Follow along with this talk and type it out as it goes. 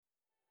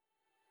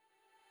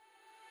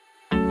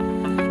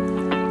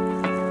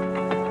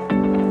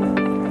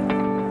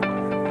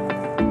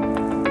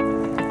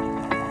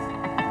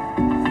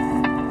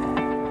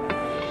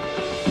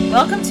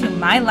Welcome to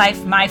My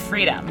Life, My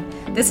Freedom.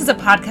 This is a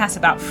podcast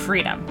about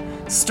freedom.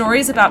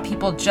 Stories about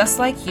people just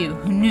like you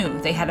who knew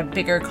they had a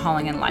bigger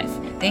calling in life.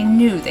 They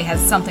knew they had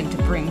something to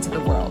bring to the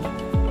world.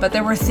 But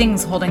there were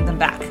things holding them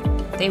back.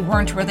 They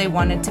weren't where they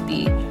wanted to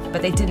be,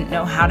 but they didn't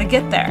know how to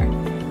get there.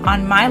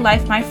 On My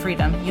Life, My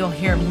Freedom, you'll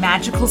hear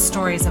magical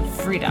stories of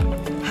freedom,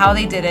 how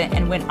they did it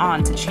and went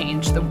on to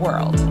change the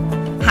world.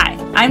 Hi,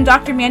 I'm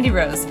Dr. Mandy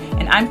Rose,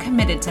 and I'm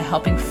committed to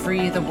helping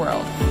free the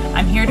world.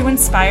 I'm here to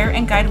inspire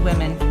and guide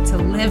women to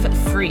live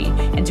free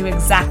and do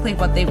exactly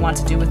what they want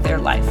to do with their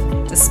life,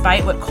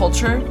 despite what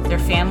culture, their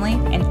family,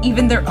 and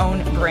even their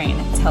own brain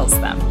tells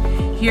them.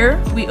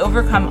 Here, we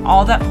overcome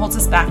all that holds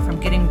us back from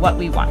getting what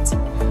we want.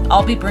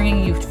 I'll be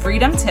bringing you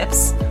freedom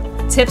tips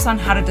on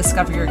how to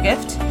discover your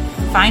gift,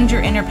 find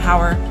your inner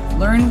power,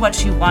 learn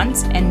what you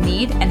want and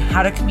need, and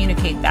how to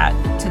communicate that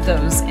to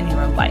those in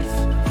your life.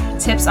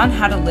 Tips on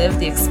how to live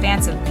the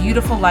expansive,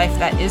 beautiful life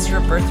that is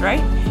your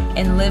birthright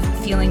and live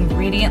feeling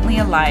radiantly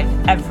alive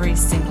every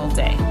single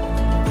day.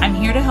 I'm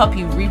here to help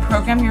you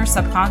reprogram your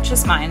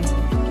subconscious mind,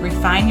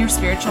 refine your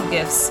spiritual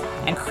gifts,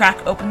 and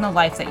crack open the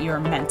life that you are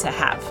meant to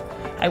have.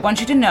 I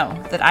want you to know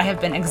that I have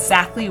been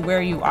exactly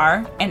where you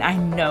are, and I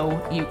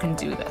know you can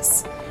do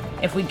this.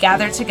 If we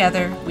gather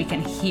together, we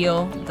can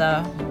heal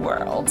the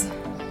world.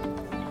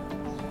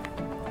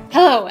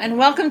 Hello, and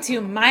welcome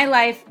to My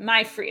Life,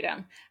 My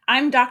Freedom.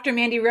 I'm Dr.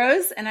 Mandy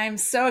Rose, and I'm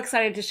so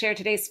excited to share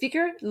today's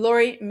speaker,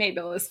 Laurie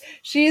Mabelis.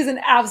 She is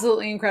an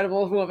absolutely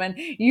incredible woman.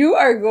 You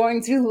are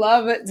going to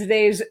love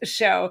today's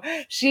show.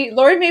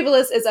 Laurie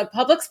Mabelis is a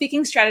public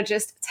speaking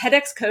strategist,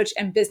 TEDx coach,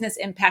 and business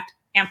impact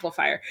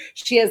amplifier.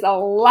 She has a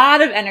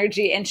lot of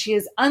energy, and she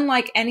is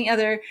unlike any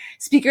other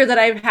speaker that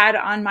I've had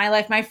on My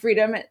Life, My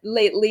Freedom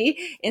lately,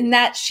 in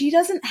that she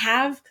doesn't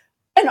have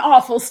an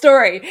awful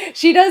story.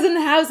 She doesn't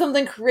have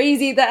something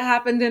crazy that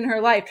happened in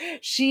her life.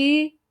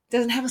 She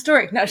doesn't have a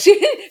story. No,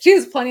 she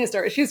has plenty of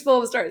stories. She's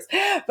full of stories.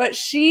 But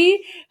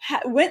she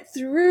went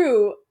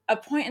through a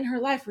point in her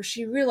life where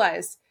she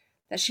realized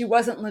that she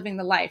wasn't living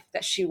the life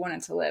that she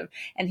wanted to live.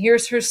 And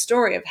here's her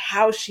story of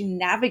how she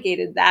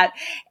navigated that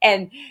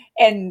and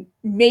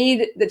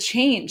made the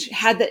change,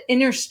 had the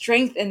inner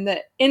strength and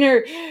the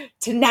inner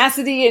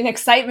tenacity and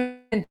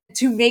excitement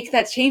to make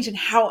that change, and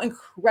how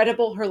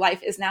incredible her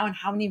life is now,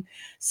 and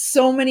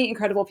so many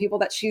incredible people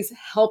that she's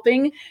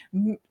helping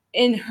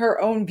in her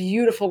own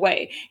beautiful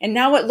way. And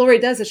now what Laurie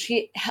does is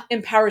she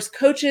empowers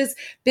coaches,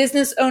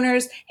 business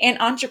owners, and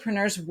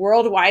entrepreneurs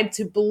worldwide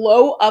to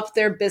blow up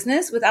their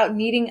business without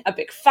needing a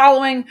big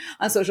following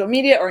on social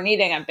media or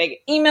needing a big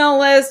email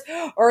list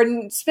or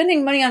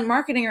spending money on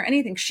marketing or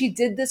anything. She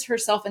did this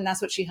herself, and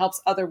that's what she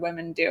helps other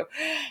women do,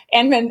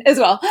 and men as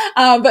well.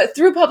 But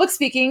through public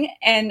speaking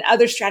and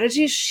other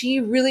strategies,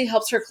 she really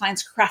helps her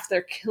clients craft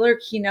their killer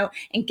keynote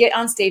and get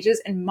on stages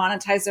and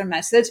monetize their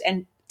message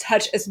and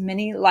touch as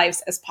many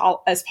lives as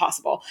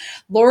possible.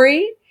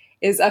 Laurie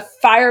is a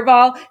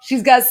fireball.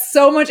 She's got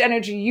so much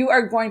energy. You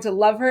are going to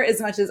love her as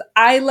much as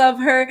I love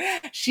her.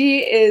 She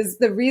is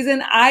the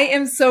reason I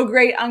am so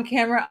great on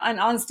camera and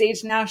on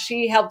stage now.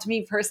 She helped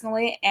me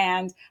personally,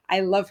 and I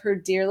love her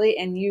dearly.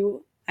 And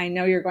I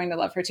know you're going to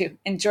love her too.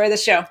 Enjoy the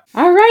show.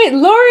 All right,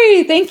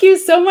 Laurie, thank you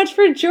so much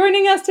for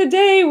joining us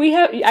today.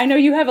 I know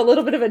you have a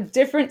little bit of a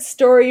different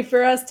story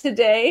for us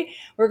today.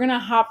 We're going to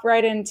hop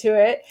right into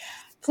it.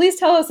 Please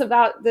tell us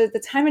about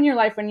the time in your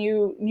life when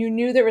you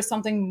knew there was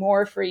something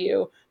more for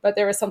you, but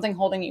there was something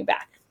holding you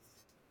back.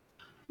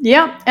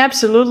 Yeah,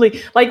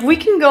 absolutely. Like, we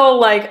can go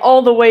like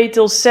all the way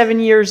till 7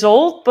 years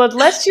old, but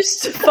let's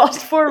just fast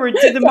forward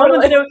to the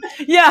moment.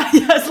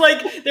 It's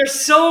like there's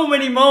so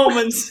many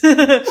moments,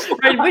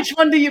 right? Which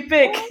one do you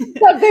pick?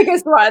 The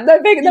biggest one,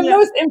 the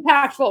most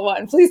impactful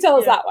one. Please tell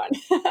us that one.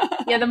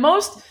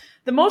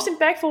 The most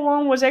impactful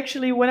one was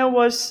actually when I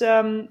was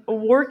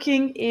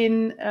working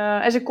in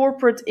as a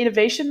corporate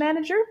innovation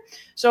manager.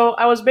 So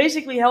I was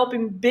basically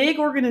helping big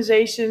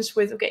organizations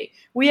with, okay,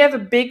 we have a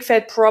big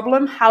fat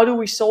problem. How do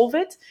we solve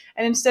it?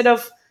 And instead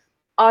of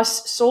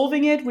us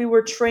solving it, we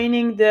were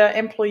training the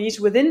employees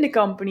within the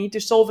company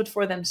to solve it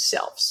for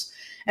themselves.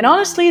 And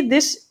honestly,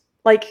 this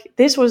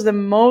was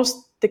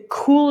the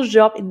coolest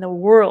job in the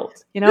world.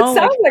 You know, it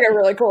sounds like a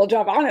really cool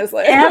job,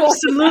 honestly.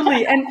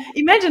 Absolutely. And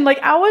imagine,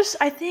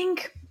 I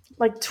think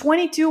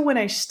 22 when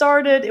I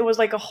started. It was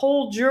like a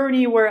whole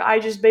journey where I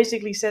just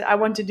basically said, I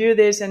want to do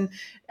this. And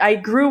I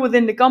grew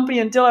within the company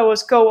until I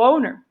was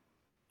co-owner.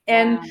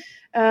 And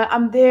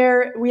I'm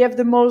there. We have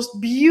the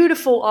most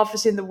beautiful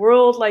office in the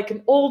world, like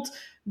an old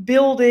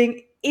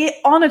building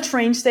on a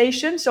train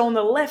station. So on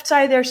the left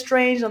side, there's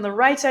trains. On the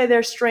right side,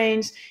 there's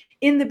trains.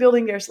 In the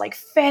building, there's like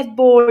fat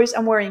boys.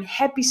 I'm wearing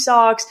happy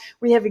socks.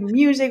 We're having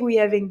music. We're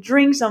having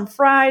drinks on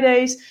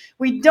Fridays.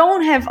 We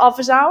don't have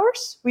office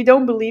hours. We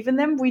don't believe in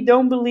them. We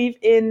don't believe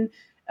in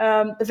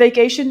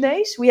vacation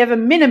days. We have a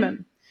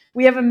minimum.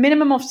 We have a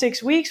minimum of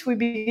 6 weeks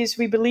because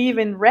we believe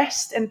in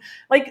rest. And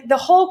like the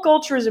whole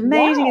culture is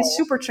amazing. It's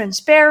Wow. super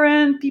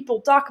transparent.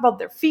 People talk about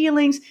their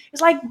feelings.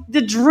 It's like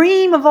the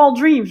dream of all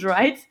dreams,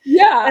 right?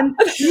 Yeah. And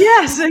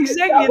yes, It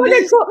exactly. sounds And like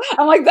this a is cool.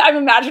 I'm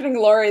imagining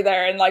Laurie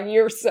there, and like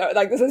you're so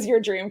like this is your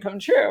dream come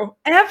true.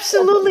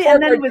 absolutely. And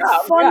then Corporate with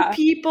job. fun Yeah.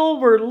 people,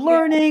 we're Yeah.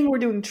 learning, we're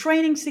doing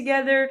trainings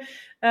together.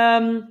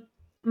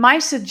 My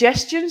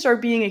suggestions are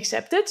being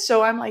accepted.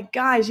 So I'm like,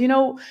 guys,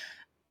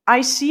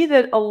 I see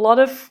that a lot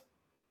of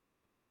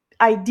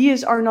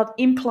ideas are not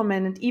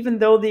implemented, even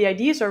though the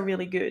ideas are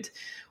really good.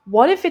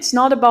 What if it's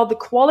not about the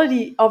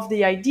quality of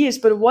the ideas,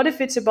 but what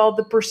if it's about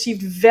the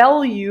perceived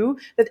value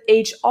that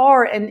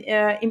HR and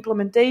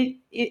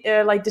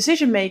like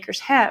decision makers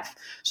have?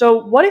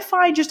 So what if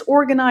I just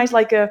organize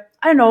like I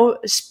don't know,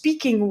 a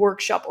speaking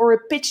workshop or a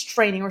pitch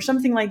training or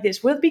something like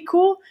this? Would it be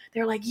cool?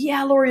 They're like,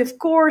 yeah, Laurie, of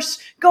course,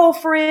 go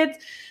for it.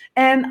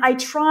 And I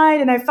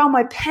tried and I found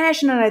my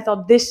passion and I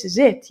thought, this is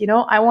it.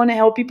 I want to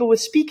help people with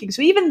speaking.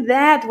 So even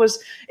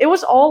it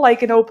was all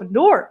like an open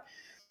door.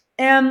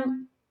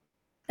 And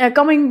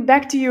coming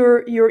back to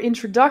your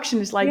introduction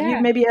is like you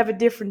Yeah. maybe have a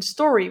different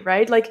story,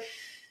 right? Like,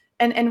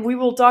 and we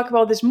will talk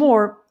about this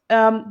more.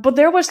 But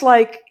there was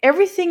like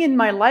everything in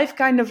my life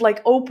kind of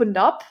like opened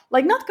up,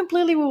 like not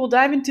completely. We will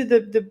dive into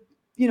the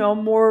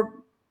more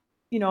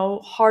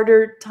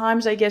harder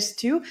times, I guess,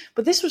 too.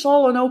 But this was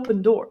all an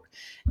open door.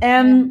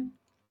 Yeah. And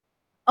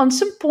on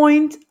some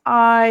point,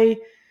 I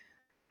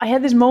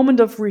had this moment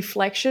of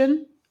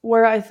reflection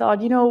where I thought,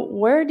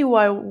 where do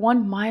I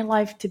want my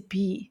life to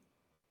be?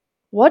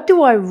 What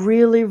do I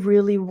really,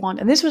 really want?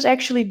 And this was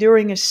actually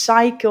during a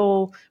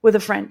cycle with a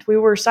friend. We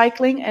were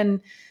cycling,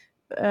 and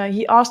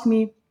he asked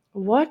me,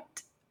 "What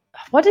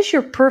does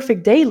your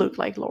perfect day look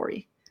like,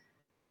 Laurie?"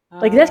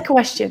 Like Uh, that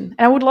question.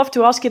 And I would love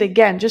to ask it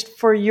again, just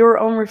for your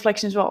own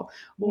reflection as well.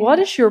 What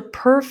yeah. does your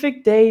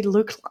perfect day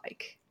look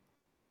like?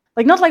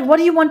 Like, not like, what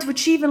do you want to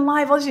achieve in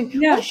life? What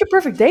Yeah. does your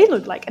perfect day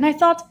look like? And I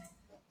thought,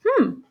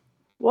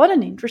 what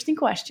an interesting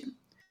question.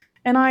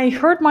 And I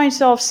heard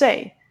myself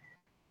say,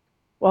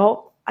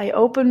 well, I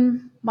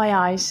open my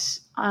eyes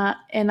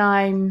and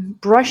I'm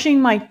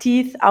brushing my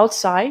teeth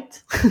outside.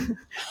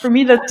 For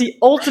me, that's the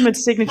ultimate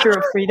signature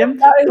of freedom.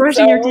 That is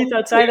Brushing your so teeth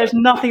outside, cute. there's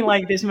nothing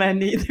like this,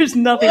 Mandy. There's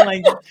nothing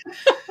like this.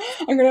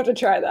 I'm gonna have to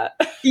try that.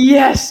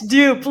 Yes,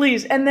 do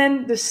please. And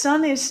then the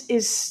sun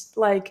is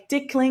like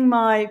tickling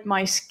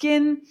my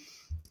skin.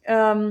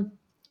 Um,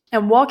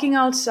 I'm walking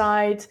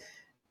outside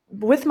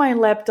with my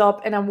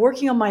laptop and I'm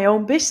working on my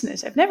own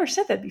business. I've never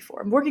said that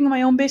before. I'm working on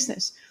my own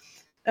business.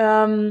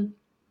 Um,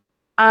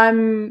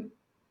 I'm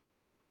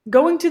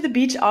going to the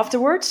beach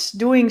afterwards,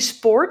 doing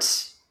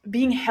sports,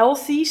 being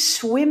healthy,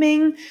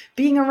 swimming,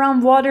 being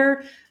around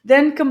water,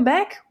 then come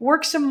back,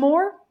 work some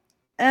more,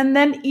 and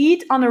then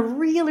eat on a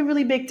really,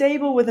 really big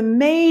table with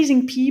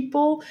amazing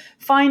people,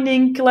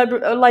 finding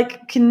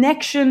like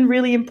connection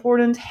really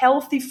important,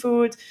 healthy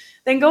food,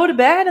 then go to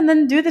bed and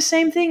then do the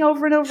same thing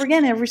over and over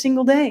again every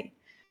single day.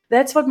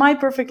 That's what my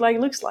perfect life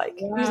looks like.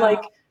 It was Wow.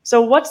 like,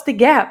 so what's the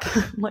gap?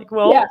 Like, Yeah,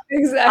 well, I'm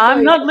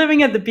exactly. not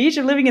living at the beach.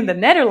 I'm living in the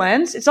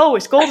Netherlands. It's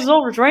always cold. It's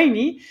always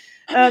rainy.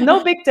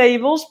 No big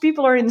tables.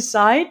 People are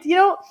inside.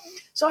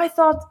 So I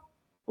thought,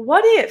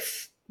 what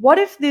if? What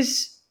if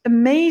this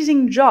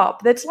amazing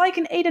job that's like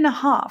an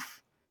 8.5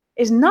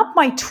 is not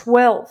my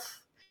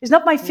 12? Is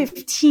not my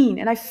 15?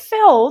 And I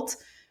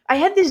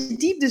had this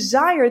deep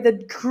desire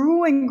that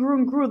grew and grew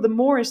and grew. The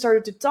more I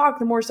started to talk,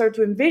 the more I started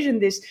to envision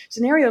this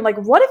scenario. Like,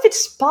 what if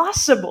it's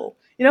possible?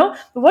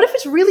 What if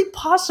it's really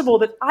possible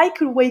that I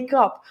could wake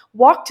up,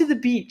 walk to the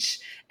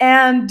beach,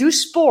 and do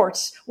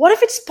sports? What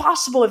if it's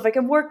possible if I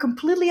can work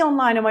completely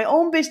online on my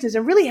own business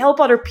and really help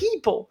other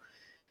people?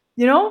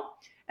 You know?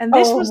 And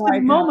this Oh was the my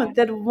God. moment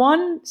that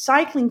one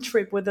cycling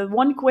trip with that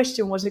one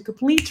question was a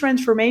complete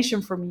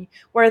transformation for me,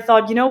 where I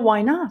thought,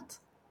 why not?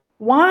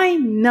 Why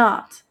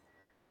not?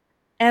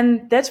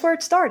 And that's where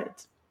it started.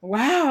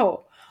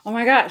 Wow. Oh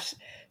my gosh.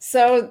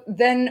 So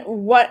then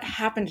what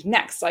happened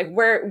next? Like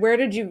where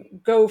did you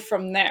go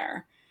from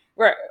there?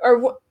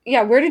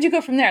 Yeah, where did you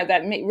go from there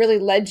that really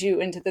led you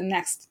into the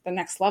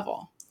next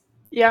level?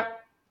 Yeah.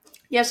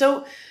 Yeah.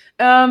 So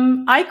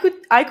I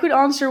could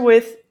answer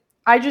with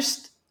I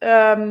just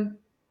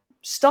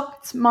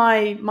stopped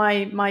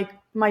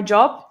my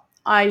job.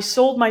 I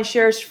sold my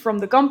shares from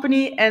the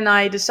company and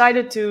I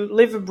decided to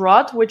live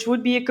abroad, which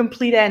would be a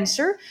complete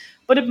answer,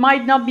 but it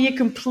might not be a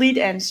complete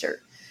answer.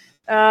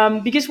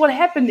 Because what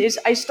happened is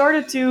I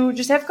started to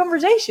just have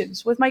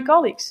conversations with my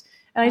colleagues.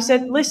 And I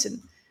said, Oh,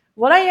 listen,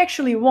 what I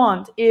actually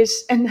want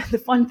is, and the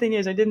fun thing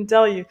is, I didn't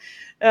tell you,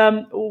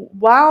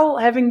 while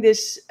having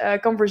this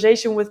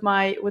conversation with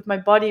my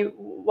buddy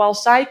while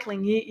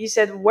cycling, he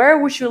said, where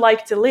would you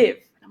like to live?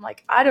 And I'm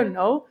like, I don't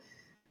know.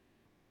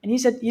 And he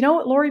said, you know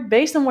what, Laurie,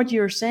 based on what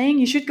you're saying,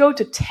 you should go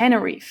to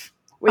Tenerife,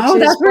 which oh,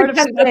 is that's where part of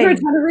that's where Spain.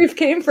 Tenerife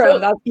came from. So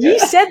That's he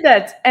good. said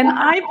that, and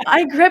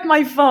I grabbed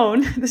my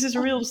phone. This is a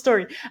real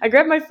story. I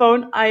grabbed my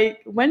phone. I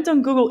went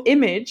on Google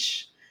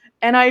Image,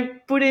 and I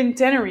put in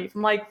Tenerife.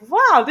 I'm like,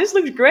 wow, this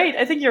looks great.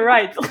 I think you're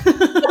right.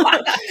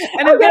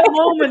 And at that Okay.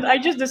 moment, I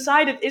just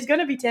decided it's going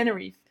to be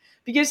Tenerife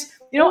because,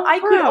 Oh, I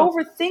could wow.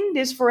 overthink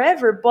this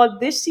forever, but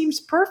this seems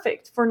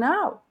perfect for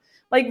now.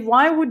 Like,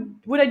 why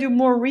would I do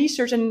more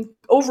research and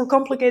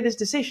overcomplicate this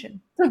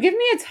decision? So give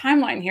me a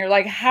timeline here.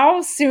 Like,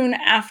 how soon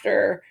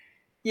after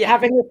Yeah.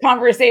 having this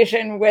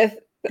conversation with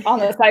on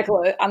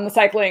the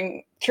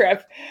cycling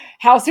trip,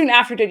 how soon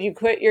after did you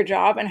quit your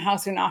job, and how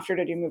soon after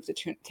did you move to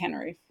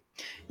Tenerife?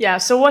 Yeah.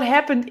 So what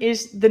happened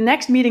is the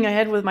next meeting I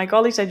had with my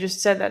colleagues, I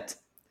just said that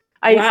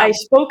I Wow.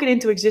 spoke it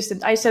into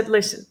existence. I said,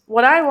 listen,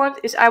 what I want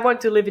is I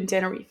want to live in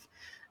Tenerife.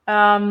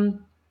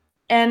 Um,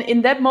 and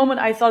in that moment,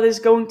 I thought it's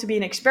going to be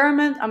an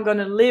experiment. I'm going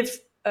to live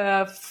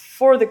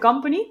for the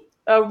company,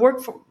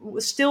 work for,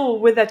 still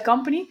with that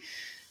company,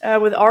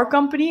 with our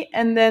company,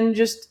 and then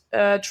just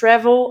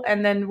travel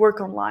and then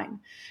work online.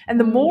 And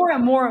the Mm, more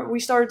and more we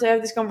started to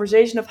have this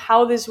conversation of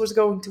how this was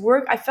going to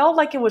work, I felt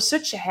like it was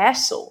such a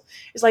hassle.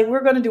 It's like,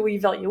 we're going to do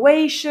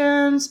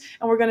evaluations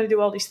and we're going to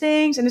do all these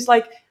things. And it's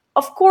like,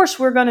 of course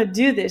we're going to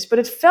do this, but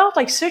it felt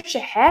like such a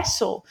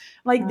hassle.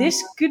 Like, mm,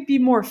 this could be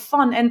more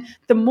fun. And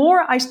the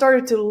more I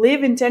started to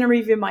live in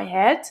Tenerife in my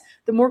head,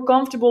 the more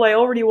comfortable I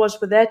already was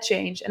with that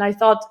change. And I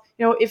thought,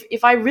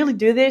 if I really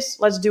do this,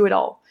 let's do it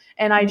all.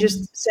 And I mm.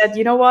 just said,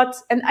 you know what?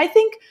 And I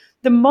think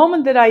the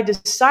moment that I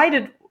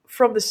decided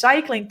from the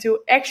cycling to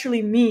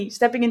actually me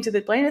stepping into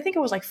the plane, I think it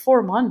was like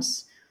 4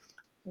 months.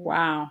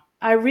 Wow.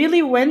 I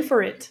really went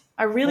for it.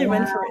 I really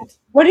went Wow. for it.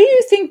 What do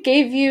you think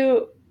gave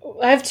you?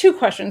 I have two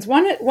questions.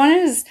 One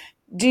is,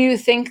 do you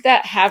think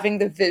that having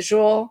the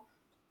visual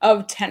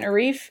of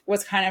Tenerife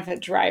was kind of a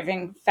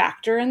driving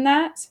factor in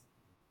that?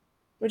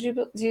 Do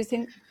you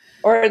think,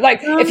 or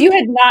like if you Um,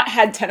 had not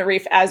had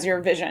Tenerife as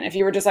your vision, if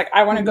you were just like,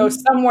 I want to go mhm.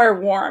 somewhere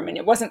warm and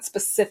it wasn't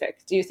specific,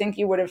 do you think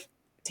you would have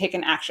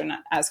taken action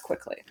as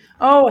quickly?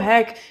 Oh,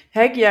 heck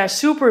yeah,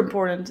 super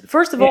important.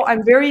 First of Yeah. all,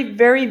 I'm very,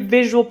 very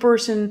visual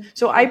person,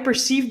 so I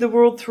perceive the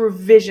world through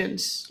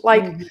visions.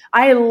 Like, Mhm.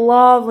 I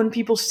love when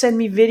people send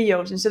me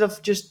videos instead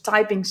of just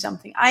typing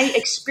something. I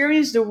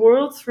experience the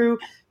world through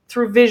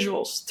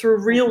visuals, through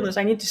realness.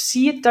 I need to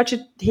see it, touch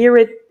it, hear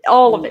it,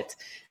 all of it,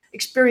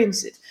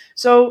 experience it.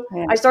 So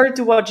Yeah. I started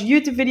to watch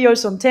YouTube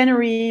videos on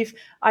Tenerife.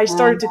 I Um,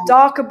 started to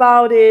talk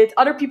about it.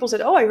 Other people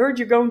said, "Oh, I heard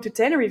you're going to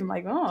Tenerife." I'm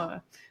like,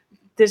 "Oh,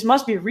 this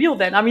must be real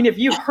then. I mean, if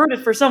you heard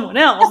it for someone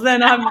else,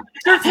 then I'm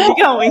certainly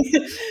going."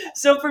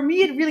 So for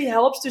me, it really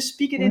helps to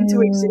speak it into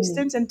mm,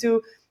 existence and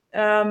to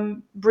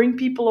bring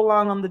people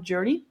along on the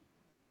journey.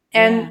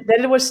 yeah. And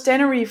that it was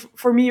Tenerife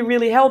for me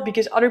really helped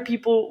because other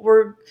people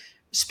were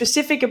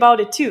specific about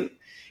it too.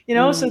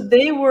 So Mm,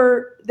 they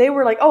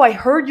were like, "Oh, I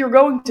heard you're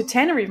going to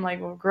Tenerife." I'm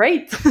like, "Well,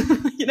 great."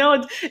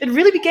 It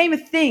really became a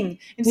thing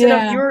instead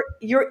of yeah.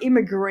 you're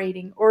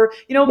immigrating or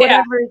Yeah.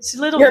 whatever. It's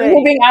a little You're vague.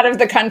 moving out of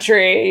the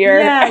country. You're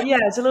Yeah,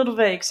 it's a little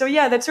vague. So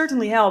yeah, that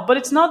certainly helped. But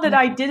it's not that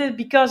I did it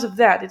because of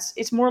that.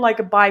 It's more like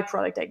a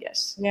byproduct, I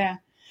guess. yeah.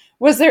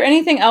 Was there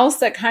anything else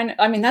that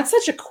I mean, that's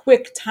such a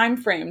quick time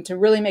frame to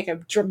really make a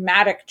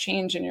dramatic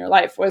change in your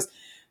life. Was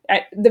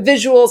the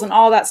visuals and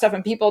all that stuff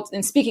and people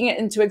and speaking it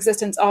into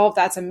existence, all of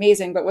that's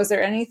amazing. But was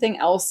there anything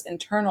else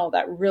internal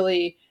that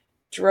really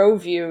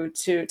drove you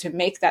to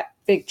make that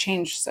big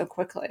change so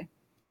quickly?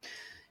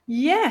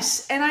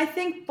 Yes, and I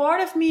think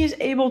part of me is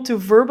able to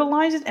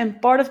verbalize it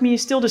and part of me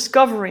is still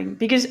discovering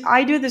because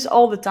I do this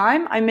all the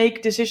time. I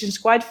make decisions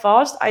quite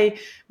fast. I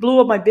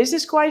blew up my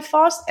business quite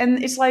fast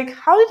and it's like,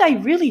 how did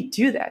I really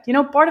do that?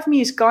 Part of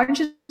me is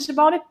conscious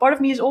about it. Part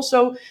of me is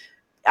also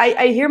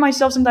I hear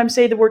myself sometimes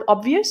say the word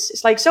obvious.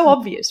 It's like so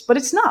obvious, but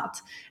it's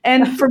not.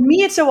 And for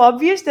me, it's so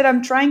obvious that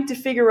I'm trying to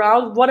figure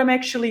out what I'm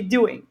actually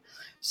doing.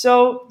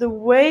 So the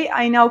way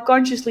I now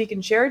consciously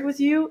can share it with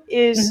you Mhm.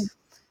 is,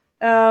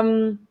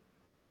 um,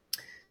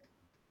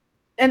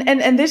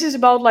 and this is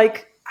about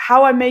like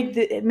how I made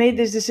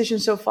this decision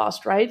so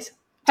fast, right?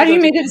 How To do go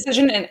you to make a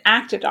decision and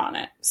acted on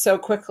it so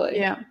quickly?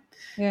 yeah.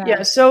 Yeah.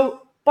 Yeah,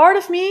 so part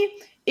of me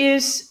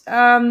is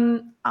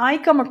I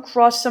come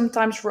across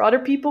sometimes for other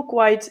people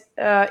quite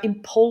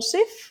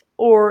impulsive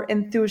or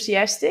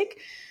enthusiastic,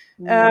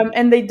 Mm,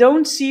 and they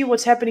don't see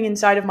what's happening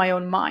inside of my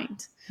own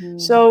mind. mm,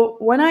 So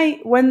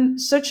when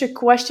such a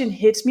question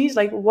hits me, it's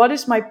like, what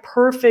does my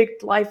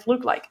perfect life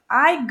look like?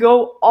 I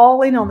go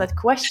all in on that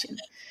question,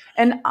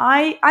 and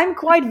I'm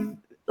quite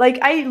like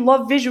I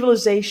love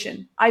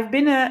visualization. I've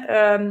been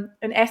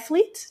an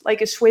athlete,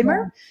 like a yeah.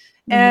 swimmer,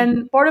 Mhm.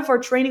 and part of our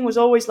training was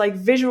always like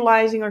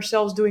visualizing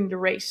ourselves doing the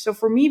race. So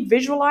for me,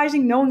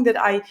 visualizing, knowing that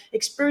I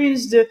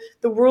experience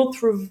the world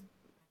through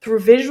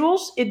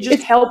visuals, it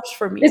just It's helps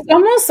for me. it's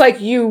almost like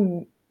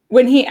you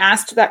when he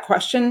asked that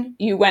question,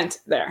 you went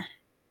there.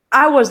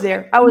 I was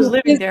there. I was You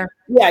living there,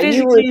 yeah,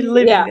 you were physically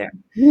living yeah, there.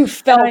 you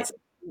And I felt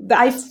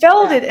I that.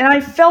 felt Yeah. it and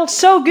I felt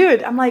so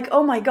good. I'm like,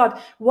 oh my God,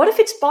 what if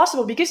it's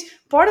possible? Because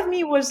part of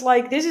me was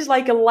like, this is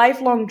like a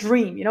lifelong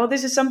dream.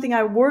 This is something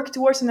I work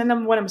towards. And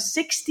then when I'm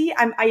 60,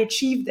 I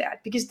achieve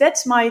that because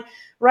that's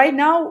right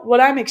now,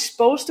 what I'm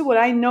exposed to, what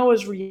I know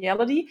is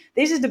reality,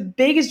 this is the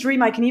biggest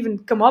dream I can even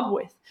come up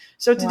with.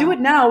 So to do Wow. it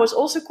now was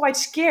also quite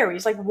scary.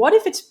 It's like, what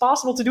if it's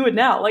possible to do it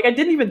now? Like, I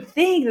didn't even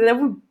think that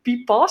would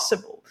be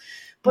possible.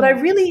 But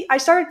Yeah. I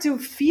started to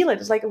feel it.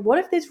 It's like, what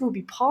if this would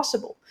be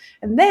possible?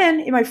 And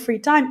then in my free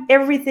time,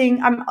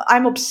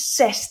 I'm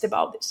obsessed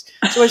about this.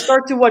 So I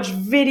start to watch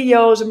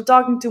videos. I'm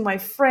talking to my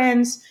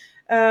friends.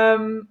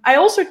 I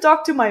also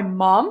talk to my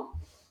mom.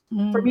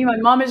 For me, Mm. my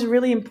mom is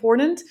really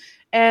important.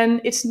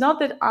 And it's not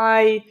that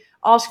I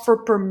ask for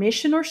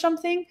permission or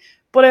something,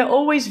 but I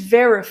always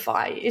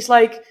verify. It's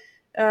like,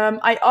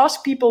 I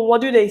ask people,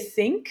 what do they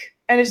think?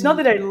 And it's not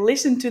Mm. that I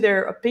listen to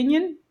their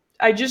opinion.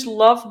 I just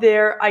love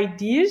their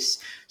ideas.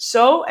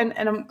 So, and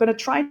I'm going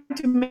to try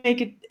to make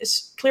it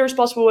as clear as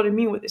possible what I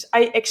mean with this.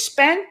 I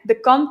expand the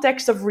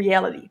context of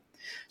reality.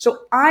 So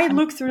I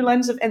look through the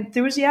lens of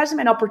enthusiasm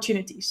and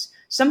opportunities.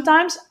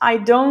 Sometimes I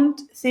don't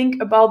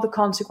think about the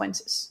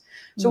consequences.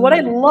 So what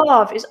I Mm.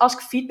 love is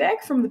ask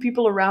feedback from the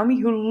people around me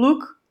who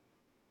look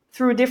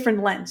through a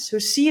different lens, who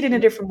see it in a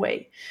different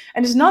way.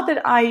 And it's not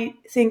that I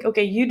think,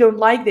 okay, you don't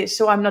like this,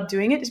 so I'm not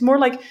doing it. It's more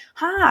like,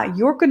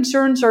 your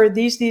concerns are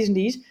these, and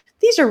these.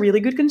 These are really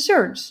good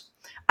concerns.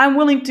 I'm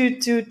willing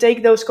to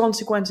take those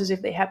consequences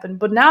if they happen.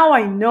 But now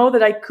I know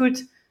that I could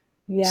see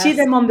Yes.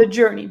 them on the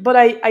journey, but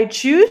I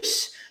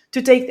choose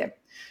to take them.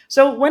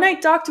 So when I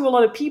talked to a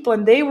lot of people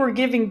and they were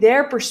giving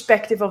their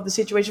perspective of the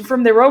situation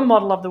from their own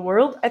model of the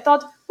world, I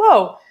thought,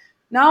 whoa,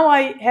 now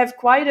I have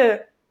quite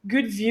a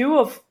good view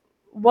of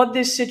what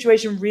this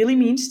situation really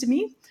means to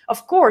me.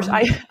 Of course,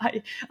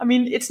 Mm. I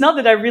mean, it's not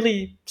that I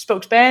really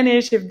spoke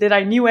Spanish, if that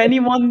I knew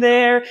anyone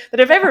there,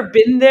 that I've ever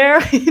been there,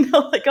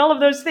 like all of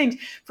those things.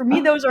 For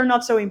me, those are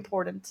not so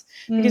important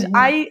because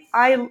Mhm.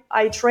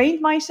 I trained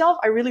myself,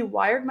 I really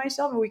wired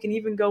myself, and we can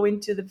even go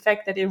into the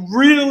fact that it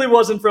really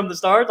wasn't from the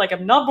start. Like,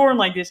 I'm not born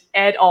like this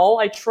at all.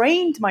 I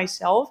trained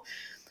myself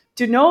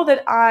to know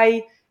that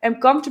I am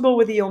comfortable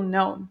with the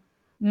unknown.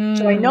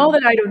 So I know Mm.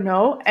 that I don't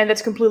know, and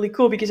that's completely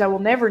cool because I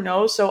will never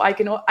know. So I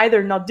can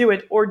either not do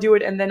it or do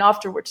it and then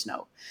afterwards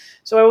know.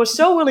 So I was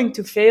so willing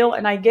to fail,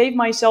 and I gave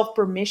myself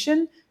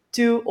permission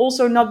to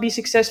also not be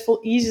successful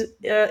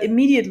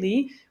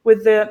immediately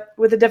with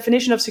the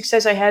definition of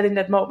success I had in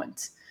that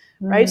moment,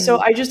 right? So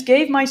Mm. I just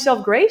gave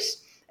myself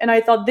grace, and I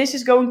thought this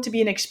is going to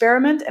be an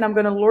experiment, and I'm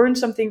going to learn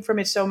something from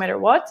it, so no matter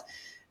what.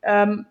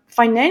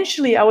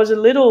 Financially, I was a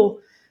little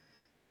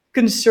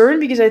concerned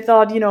because I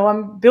thought,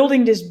 I'm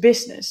building this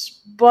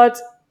business, but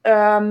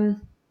um,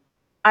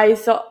 I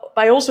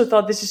also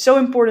thought this is so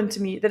important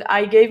to me that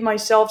I gave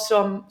myself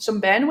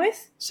some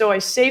bandwidth. So I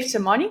saved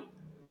some money.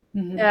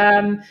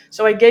 Mhm.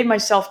 So I gave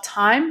myself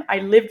time. I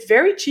lived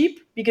very cheap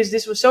because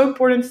this was so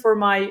important for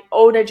my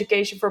own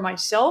education for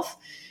myself.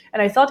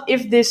 And I thought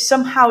if this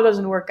somehow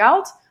doesn't work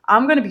out,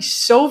 I'm going to be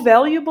so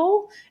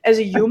valuable as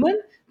a human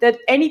that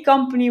any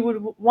company would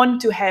want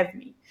to have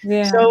me.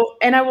 Yeah. So,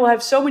 and I will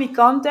have so many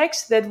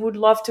contacts that would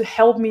love to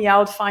help me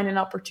out find an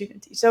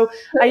opportunity. So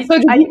So I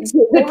did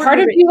lowered part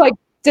the of risk. you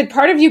did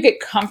part of you get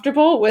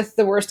comfortable with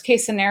the worst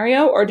case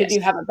scenario, or did Yes,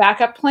 you have a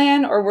backup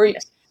plan, or were you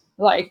yes,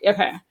 like,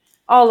 okay?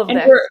 all of And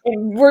that.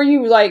 were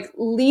you like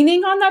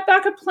leaning on that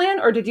backup plan,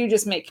 or did you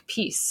just make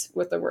peace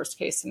with the worst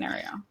case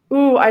scenario?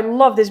 Ooh, I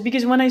love this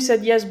because when I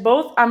said yes,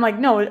 both, I'm like,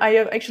 no, I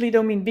actually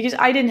don't mean because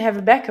I didn't have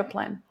a backup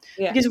plan.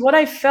 Yeah. Because what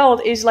I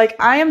felt is like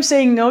I am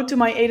saying no to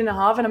my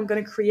 8.5, and I'm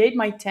going to create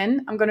my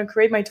 10. I'm going to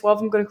create my 12.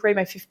 I'm going to create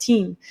my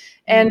 15.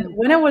 And Mm.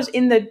 when I was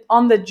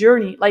on the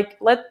journey, like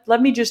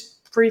let me just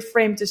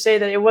pre-frame to say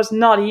that it was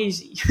not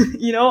easy.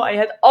 I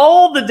had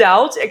all the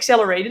doubts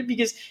accelerated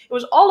because it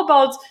was all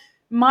about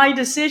my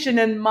decision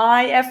and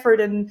my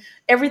effort, and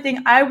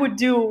everything I would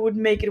do would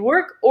make it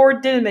work or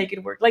didn't make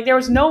it work. Like, there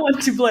was no one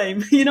to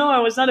blame. I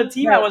was not a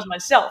team, I Right. was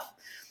myself,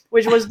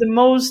 which was the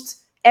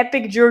most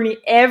epic journey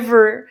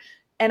ever.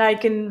 And I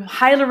can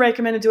highly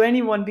recommend it to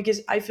anyone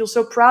because I feel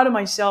so proud of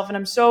myself, and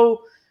I'm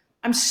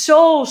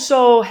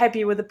so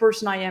happy with the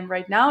person I am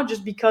right now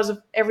just because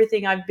of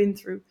everything I've been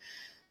through.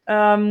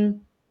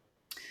 Um,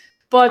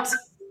 but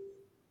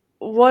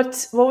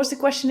what was the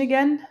question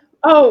again?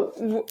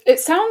 It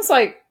sounds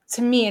like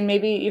to me, and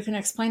maybe you can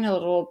explain a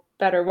little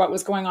better what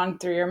was going on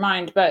through your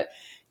mind, but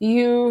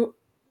you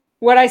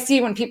what I see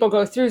when people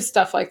go through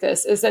stuff like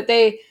this is that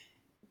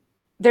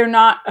they're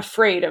not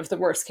afraid of the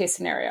worst case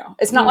scenario.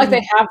 It's not like Mhm.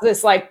 they have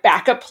this like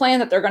backup plan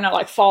that they're going to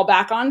like fall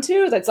back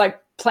onto that's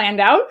like planned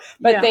out,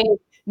 but Yeah, they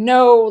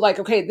know like,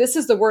 okay, this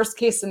is the worst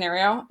case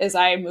scenario is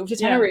I move to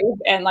yeah. Tenerife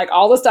and like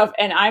all the stuff.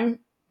 And I'm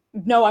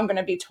going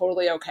to be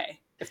totally okay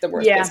if the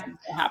worst case Yeah.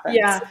 scenario happens.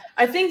 Yeah.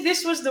 I think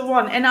this was the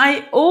one. And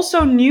I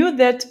also knew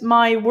that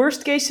my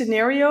worst case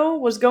scenario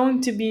was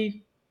going to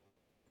be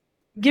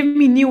give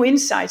me new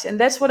insights. And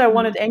that's what I Mm.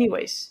 wanted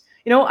anyways.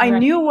 I Right.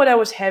 knew what I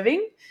was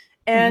having,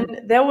 and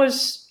Mhm. that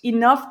was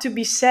enough to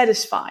be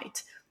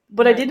satisfied.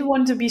 But I Right. didn't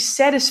want to be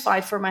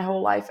satisfied for my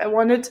whole life. I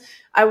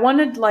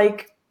wanted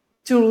like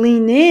to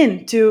lean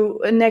in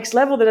to a next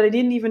level that I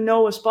didn't even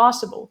know was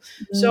possible.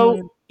 So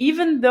Mm.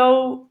 even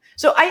though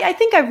I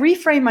think I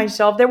reframed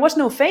myself, there was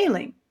no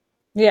failing.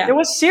 Yeah. There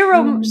was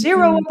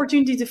zero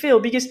opportunity to fail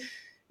because,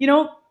 you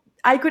know,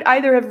 I could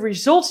either have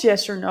results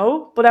yes or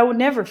no, but I would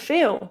never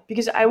fail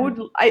because I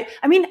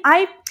mean,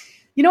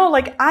 you know,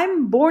 like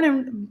I'm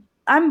born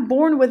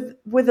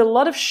with a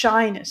lot of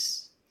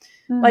shyness,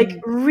 like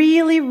Mm.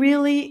 really,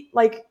 really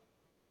like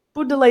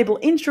put the label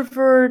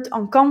introvert,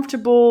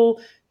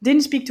 uncomfortable,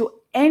 didn't speak to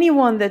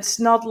anyone that's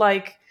not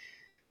like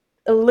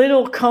a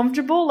little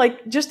comfortable.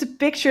 Like, just to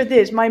picture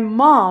this, my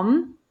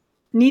mom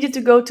needed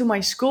to go to my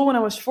school when I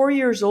was 4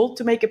 years old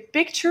to make a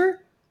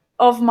picture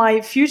of my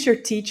future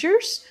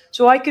teachers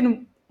so I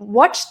can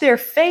watch their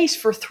face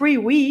for 3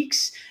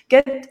 weeks,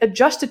 get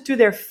adjusted to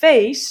their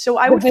face so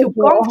I The would feel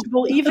visual.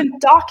 comfortable even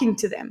talking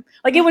to them.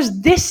 Like, it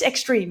was this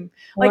extreme.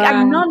 Like,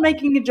 I'm Wow. not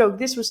making a joke.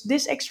 This was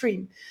this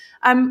extreme.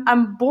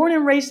 I'm born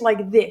and raised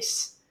like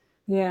this,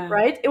 Yeah.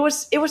 right? It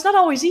was not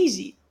always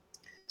easy.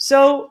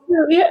 So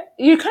Yeah,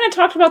 you kind of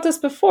talked about this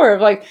before.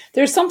 Of like,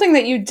 there's something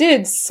that you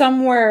did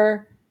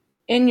somewhere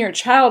in your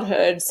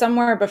childhood,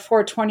 somewhere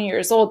before 20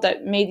 years old,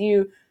 that made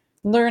you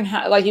learn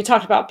how. Like you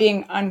talked about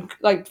being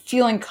like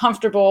feeling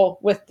comfortable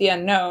with the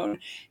unknown,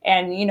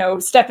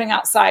 and stepping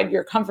outside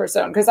your comfort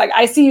zone. Because like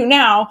I see you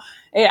now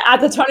at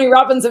the Tony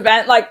Robbins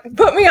event, like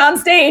put me on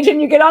stage,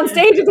 and you get on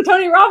stage at the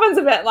Tony Robbins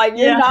event. Like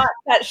you're yeah, not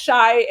that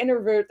shy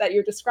introvert that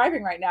you're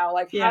describing right now.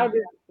 Like yeah.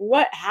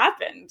 what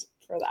happened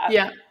for that?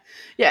 Yeah.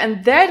 Yeah,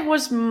 and that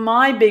was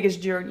my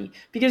biggest journey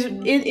because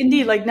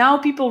indeed, like now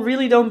people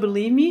really don't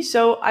believe me.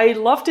 So I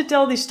love to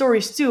tell these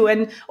stories too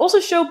and also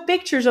show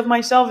pictures of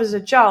myself as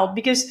a child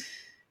because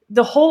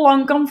the whole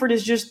uncomfort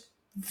is just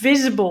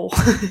visible.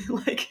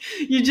 Like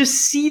you just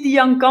see the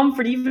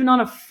uncomfort even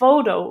on a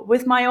photo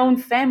with my own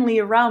family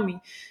around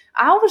me.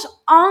 I was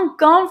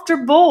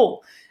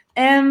uncomfortable.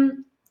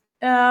 And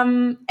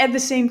at the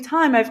same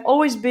time, I've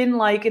always been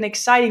like an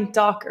exciting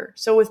talker.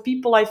 So with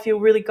people I feel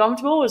really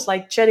comfortable, it's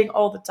like chatting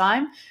all the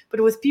time.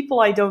 But with people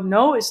I don't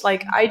know, it's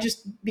like I just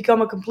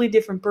become a complete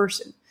different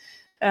person.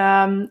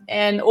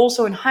 And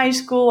also in high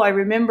school, I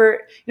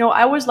remember,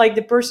 I was like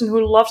the person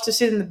who loves to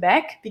sit in the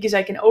back because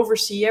I can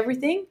oversee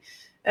everything.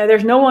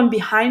 There's no one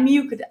behind me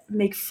who could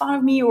make fun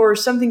of me or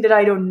something that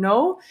I don't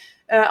know.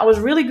 I was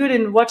really good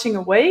in watching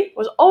away.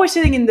 Was always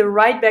sitting in the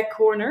right back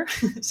corner,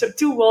 so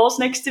two walls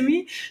next to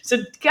me.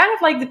 So kind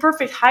of like the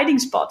perfect hiding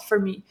spot for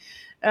me.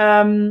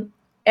 And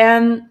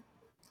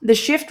the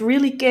shift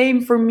really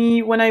came for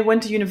me when I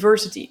went to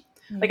university.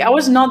 Like I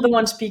was not the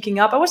one speaking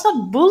up. I was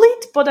not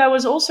bullied, but I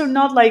was also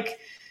not like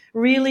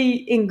really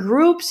in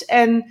groups.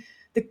 And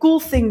the cool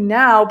thing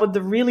now, but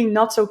the really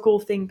not so cool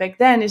thing back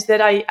then, is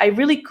that I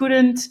really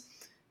couldn't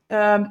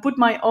put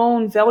my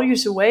own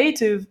values away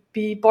to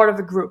be part of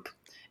a group.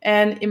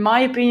 And in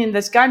my opinion,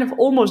 that's kind of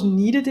almost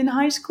needed in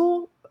high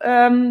school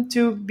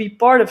to be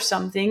part of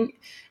something.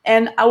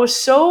 And I was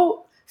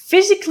so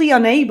physically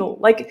unable.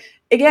 Like,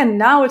 again,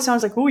 now it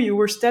sounds like, oh, you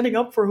were standing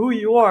up for who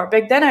you are.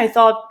 Back then, I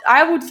thought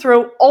I would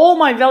throw all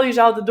my values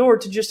out the door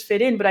to just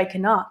fit in, but I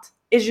cannot.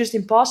 It's just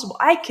impossible.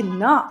 I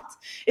cannot.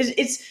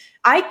 It's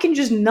I can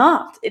just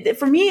not.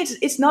 For me,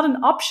 it's not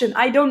an option.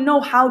 I don't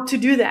know how to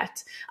do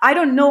that. I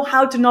don't know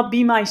how to not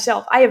be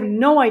myself. I have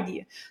no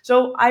idea.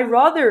 So I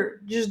rather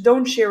just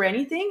don't share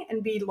anything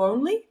and be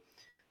lonely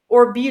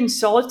or be in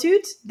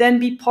solitude than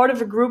be part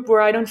of a group where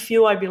I don't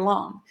feel I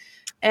belong.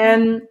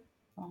 And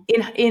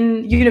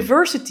in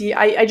university,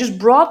 I just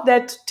brought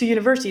that to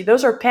university.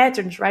 Those are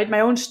patterns, right? My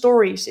own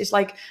stories. It's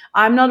like,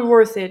 I'm not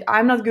worth it.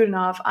 I'm not good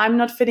enough. I'm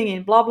not fitting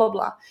in, blah, blah,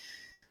 blah.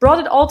 Brought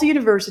it all to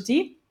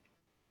university.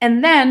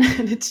 And then,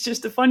 and it's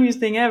just the funniest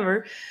thing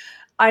ever,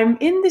 I'm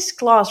in this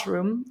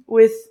classroom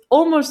with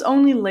almost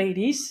only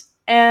ladies,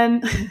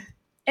 and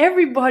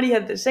everybody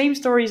had the same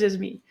stories as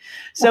me.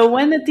 So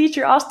when the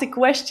teacher asked the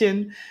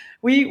question,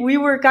 we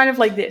were kind of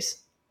like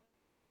this.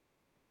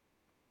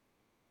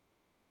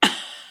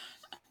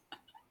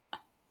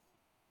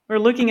 We're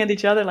looking at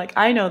each other like,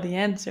 I know the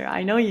answer.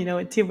 I know you know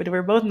it too, but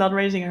we're both not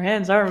raising our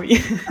hands, are we?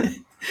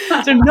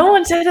 So no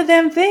one said a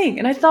damn thing.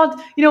 And I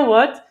thought, you know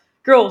what?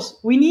 Girls,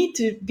 we need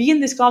to be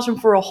in this classroom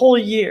for a whole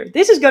year.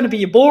 This is going to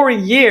be a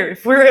boring year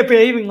if we're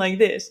behaving like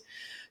this.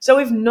 So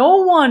if no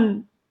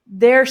one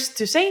dares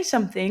to say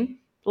something,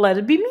 let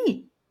it be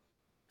me.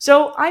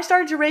 So I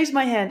started to raise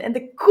my hand. And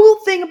the cool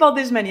thing about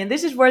this, Manny, and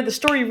this is where the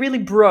story really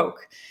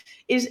broke,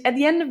 is at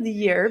the end of the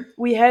year,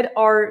 we had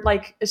our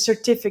like a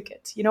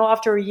certificate.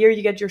 After a year,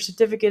 you get your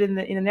certificate in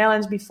the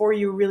Netherlands before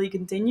you really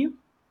continue.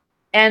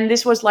 And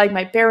this was like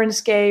my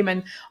parents came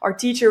and our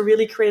teacher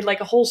really created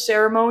like a whole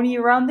ceremony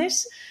around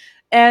this.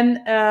 And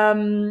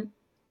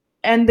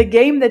the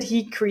game that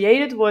he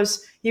created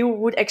was he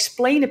would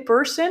explain a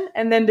person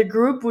and then the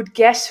group would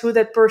guess who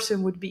that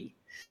person would be.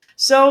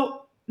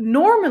 So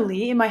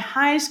normally in my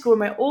high school,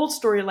 my old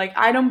story, like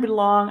I don't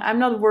belong, I'm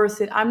not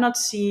worth it, I'm not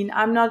seen,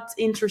 I'm not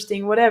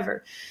interesting,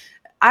 whatever,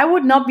 I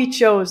would not be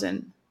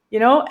chosen,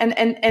 and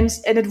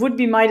it would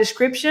be my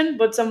description,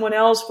 but someone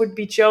else would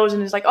be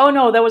chosen. It's like, oh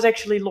no, that was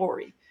actually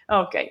Laurie.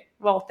 Okay,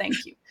 well,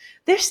 thank you.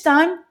 This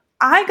time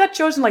I got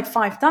chosen like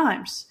 5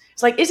 times.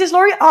 It's like, is this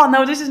Laurie? Oh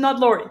no, this is not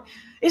Laurie.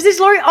 Is this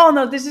Laurie? Oh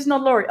no, this is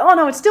not Laurie. Oh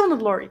no, it's still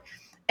not Laurie.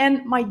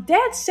 And my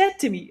dad said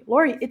to me,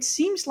 Laurie, it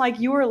seems like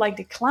you are like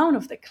the clown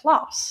of the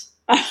class.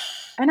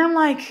 And I'm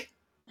like,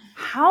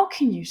 how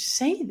can you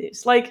say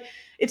this? Like,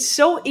 it's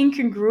so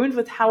incongruent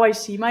with how I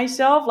see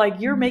myself. Like,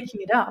 you're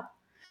making it up.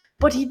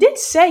 But he did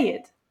say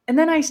it. And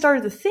then I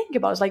started to think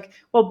about it. It's like,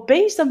 well,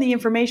 based on the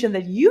information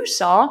that you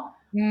saw,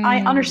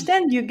 I Mm.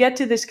 understand you get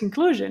to this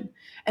conclusion.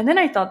 And then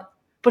I thought,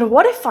 but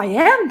what if I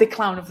am the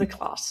clown of the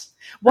class?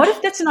 What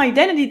if that's an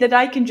identity that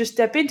I can just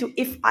step into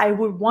if I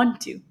would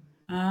want to?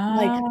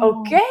 Like, Oh.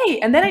 okay.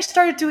 And then I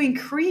started to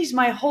increase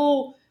my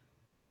whole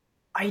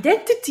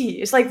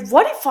identity. It's like,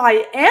 what if I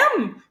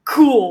am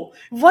cool?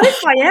 What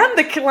if I am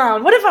the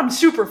clown? What if I'm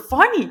super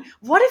funny?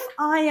 What if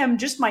I am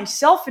just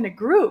myself in a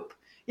group?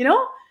 You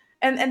know?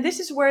 And this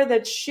is where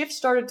that shift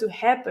started to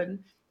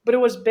happen. But it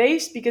was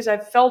based because I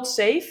felt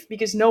safe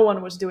because no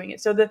one was doing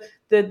it. So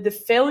the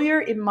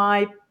failure in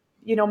my,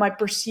 my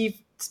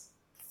perceived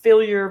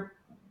failure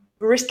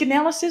risk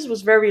analysis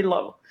was very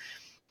low.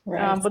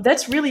 Right. But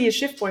that's really a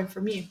shift point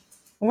for me.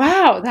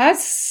 Wow,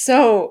 that's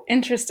so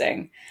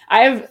interesting. I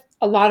have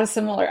a lot of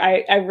similar,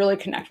 I really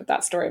connect with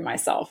that story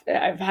myself.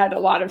 I've had a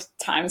lot of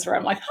times where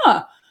I'm like,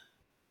 huh,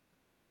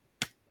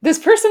 this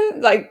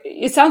person, like,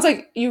 it sounds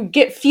like you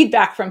get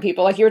feedback from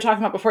people, like you were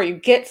talking about before, you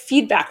get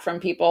feedback from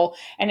people,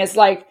 and it's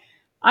like,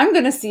 I'm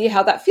going to see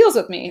how that feels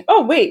with me.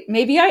 Oh, wait,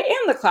 maybe I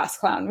am the class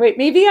clown. Wait,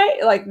 maybe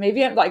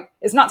I'm like,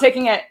 it's not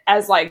taking it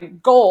as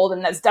like gold,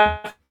 and that's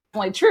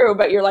definitely true,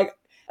 but you're like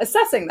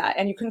assessing that,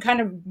 and you can kind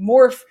of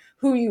morph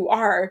who you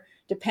are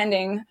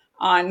depending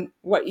on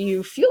what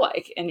you feel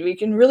like, and you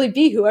can really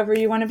be whoever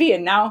you want to be.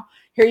 And now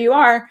here you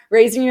are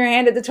raising your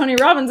hand at the Tony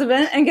Robbins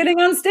event and getting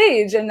on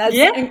stage, and that's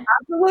Yeah.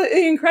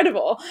 absolutely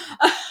incredible.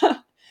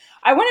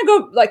 I want to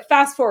go like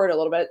fast forward a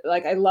little bit.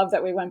 Like, I love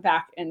that we went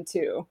back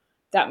into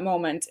that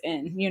moment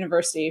in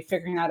university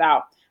figuring that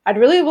out. I'd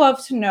really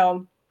love to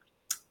know,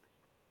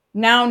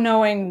 now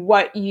knowing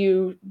what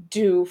you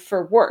do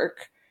for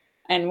work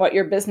and what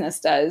your business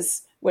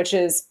does, which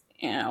is,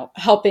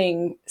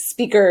 helping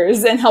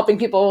speakers and helping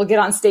people get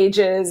on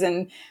stages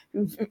and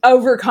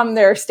overcome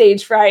their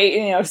stage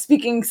fright,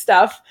 speaking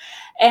stuff.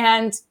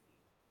 And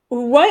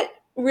what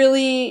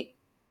really,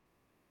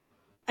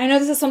 I know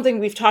this is something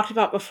we've talked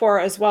about before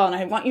as well, and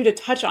I want you to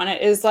touch on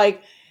it, is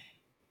like,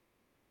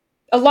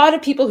 a lot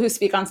of people who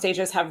speak on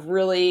stages have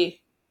really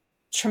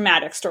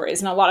traumatic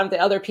stories, and a lot of the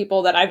other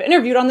people that I've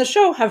interviewed on the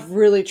show have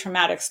really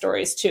traumatic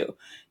stories too.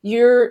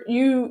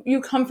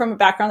 You come from a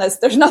background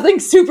there's nothing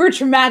super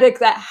traumatic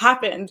that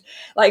happened.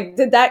 Like,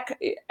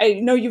 I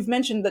know you've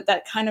mentioned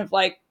that kind of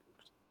like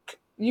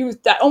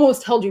that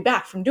almost held you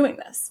back from doing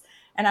this,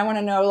 and I want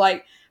to know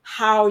like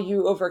how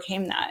you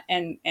overcame that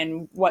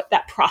and what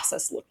that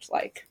process looked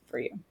like for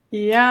you.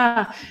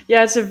 Yeah,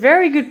 it's a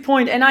very good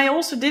point. And I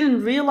also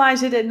didn't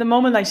realize it at the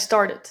moment I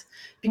started.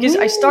 Because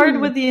I started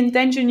Mm. with the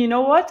intention, you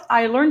know what?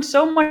 I learned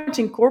so much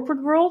in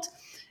corporate world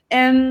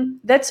and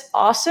that's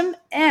awesome.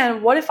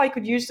 And what if I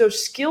could use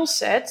those skill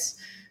sets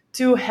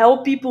to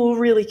help people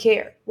who really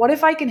care? What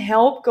if I can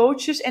help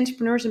coaches,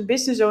 entrepreneurs and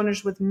business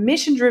owners with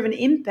mission-driven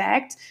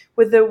impact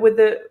with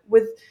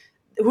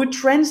who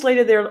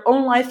translated their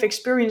own life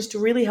experience to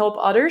really help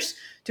others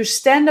to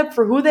stand up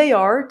for who they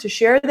are, to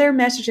share their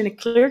message in a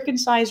clear,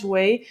 concise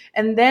way,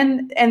 and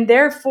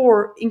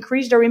therefore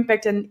increase their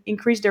impact and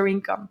increase their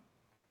income.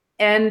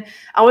 And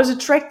I was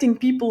attracting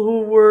people who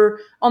were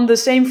on the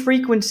same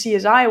frequency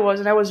as I was,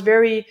 and I was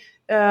very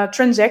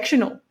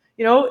transactional.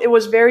 It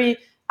was very,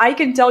 I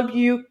can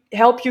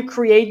help you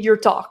create your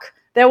talk.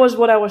 That was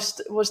what I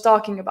was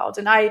talking about.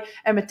 And I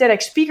am a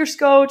TEDx speakers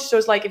coach, so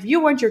it's like, if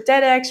you want your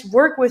TEDx,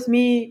 work with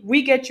me.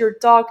 We get your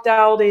talk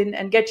dialed in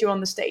and get you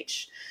on the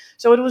stage.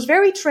 So it was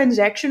very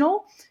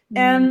transactional. Mm.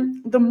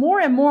 And the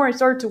more and more I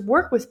started to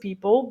work with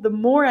people, the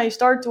more I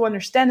started to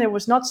understand it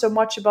was not so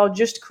much about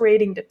just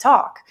creating the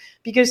talk,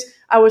 because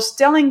I was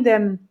telling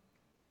them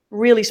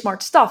really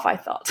smart stuff, I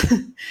thought.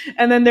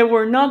 And then they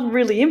were not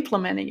really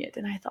implementing it.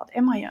 And I thought,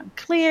 am I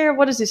unclear?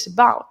 What is this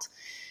about?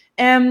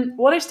 And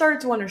what I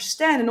started to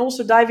understand, and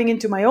also diving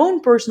into my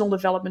own personal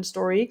development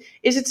story,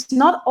 is it's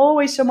not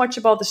always so much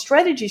about the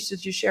strategies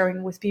that you're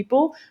sharing with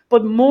people,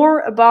 but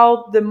more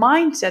about the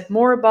mindset,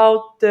 more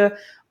about the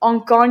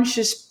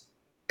unconscious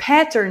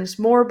patterns,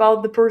 more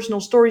about the personal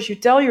stories you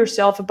tell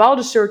yourself about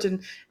a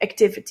certain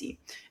activity.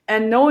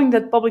 And knowing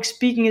that public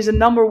speaking is the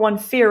number one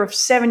fear of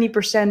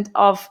 70%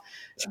 of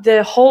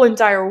the whole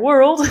entire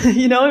world,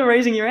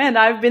 raising your hand,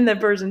 I've been that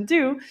person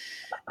too.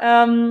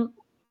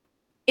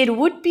 It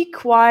would be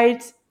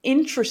quite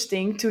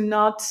interesting to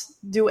not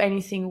do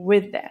anything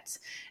with that.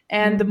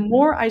 And the Mm.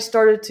 more I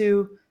started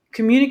to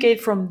communicate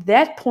from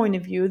that point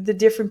of view, the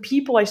different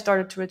people I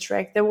started to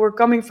attract that were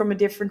coming from a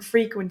different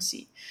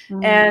frequency.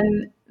 Mm.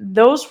 And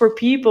those were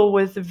people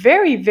with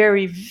very,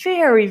 very,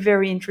 very,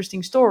 very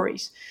interesting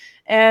stories.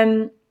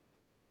 And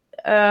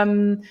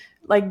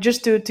like,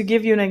 just to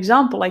give you an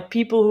example, like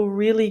people who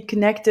really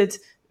connected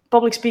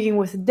public speaking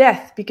with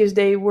death because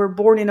they were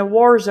born in a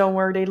war zone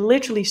where they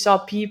literally saw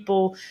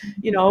people,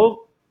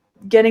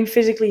 getting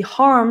physically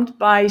harmed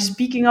by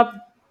speaking up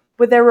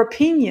with their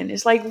opinion.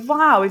 It's like,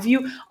 wow, if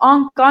you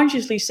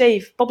unconsciously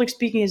say public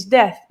speaking is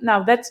death,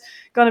 now that's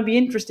going to be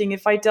interesting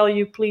if I tell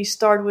you, please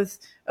start with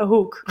a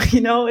hook.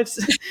 It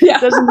Yeah.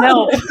 doesn't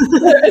help.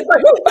 It's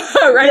like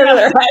right over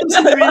their head.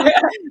 Really,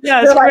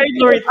 yeah, it's They're like, great,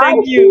 Laurie. if I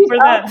Thank you speak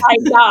for up, that. I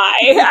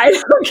die. I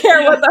don't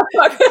care what the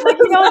fuck It's like,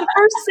 is the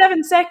first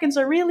 7 seconds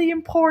are really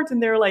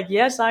important. They're like,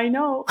 yes, I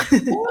know.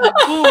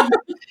 Boom.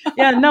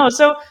 Yeah, no.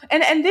 So,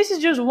 and this is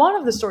just one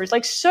of the stories,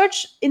 like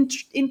such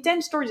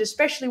intense stories,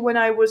 especially when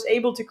I was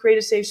able to create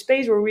a safe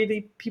space where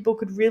really people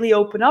could really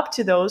open up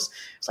to those.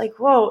 It's like,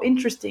 whoa,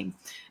 interesting.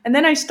 And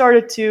then I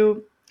started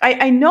to,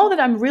 I know that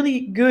I'm really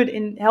good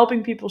in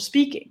helping people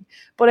speaking,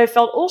 but I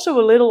felt also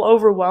a little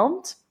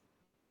overwhelmed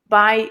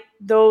by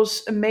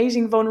those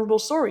amazing vulnerable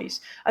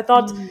stories. I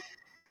thought, Mm.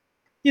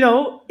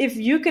 if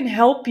you can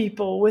help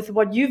people with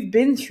what you've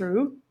been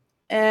through,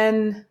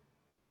 and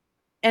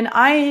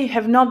I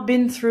have not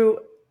been through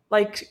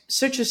like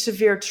such a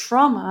severe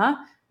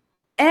trauma,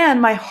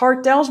 and my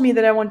heart tells me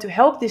that I want to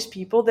help these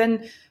people,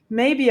 then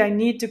maybe I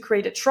need to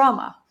create a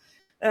trauma,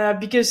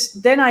 because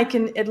then I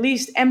can at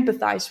least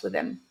empathize with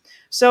them.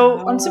 So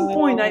on some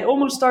point, I Oh.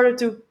 almost started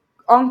to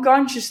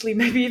unconsciously,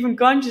 maybe even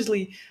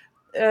consciously,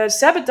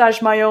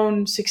 sabotage my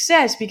own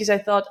success, because I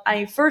thought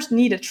I first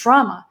need a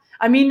trauma.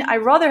 I mean, I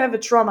rather have a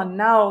trauma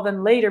now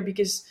than later,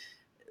 because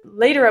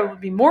later I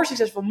will be more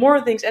successful,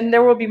 more things, and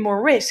there will be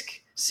more risk.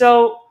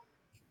 So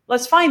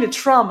let's find a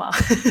trauma.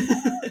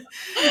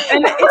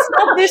 And it's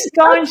not this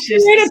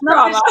conscious. Created It's not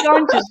trauma. this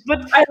conscious. But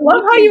I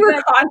love how looking you were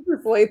back,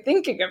 consciously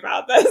thinking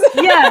about this.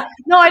 yeah,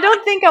 no, I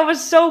don't think I was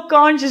so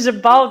conscious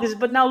about this.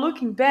 But now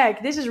looking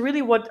back, this is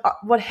really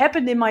what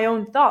happened in my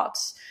own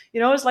thoughts.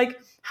 It's like,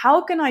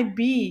 how can I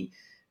be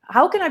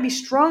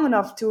strong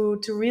enough to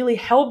really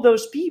help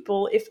those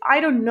people if I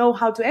don't know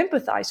how to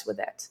empathize with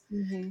that?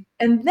 Mm-hmm.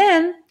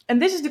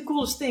 And this is the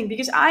coolest thing,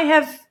 because I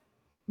have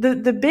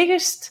the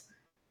biggest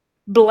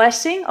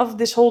blessing of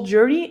this whole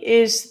journey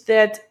is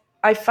that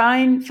I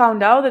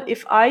found out that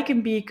if I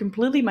can be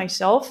completely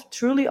myself,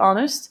 truly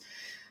honest,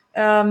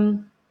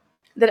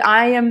 that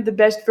I am the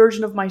best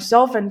version of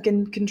myself and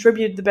can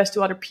contribute the best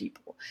to other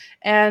people.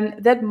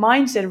 And that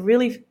mindset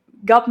really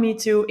got me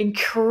to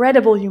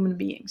incredible human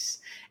beings.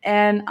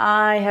 And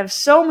I have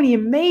so many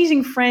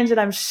amazing friends that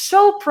I'm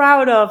so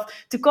proud of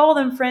to call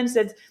them friends,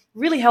 that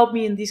really help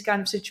me in these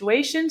kind of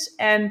situations.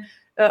 And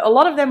a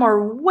lot of them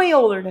are way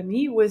older than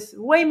me, with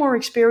way more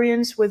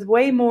experience, with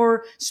way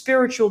more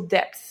spiritual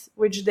depth,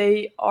 which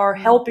they are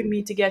helping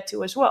me to get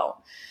to as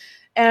well.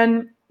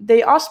 And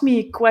they asked me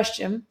a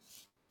question,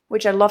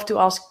 which I love to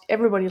ask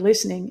everybody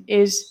listening,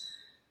 is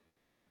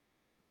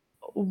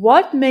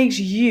what makes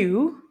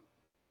you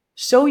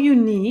so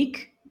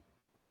unique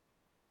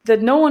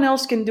that no one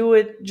else can do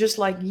it just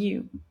like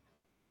you?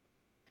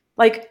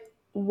 Like,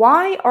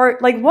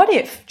 what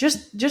if,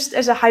 just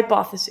as a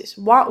hypothesis,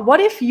 what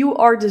if you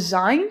are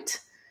designed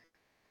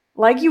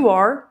like you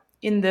are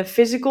in the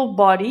physical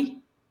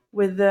body,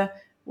 with the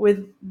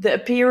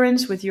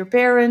appearance, with your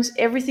parents,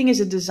 everything is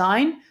a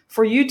design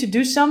for you to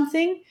do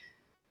something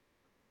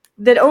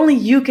that only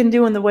you can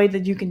do in the way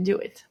that you can do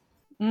it,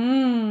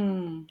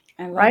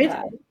 I love right?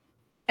 that.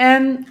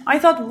 And I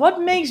thought,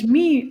 what makes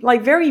me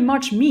like very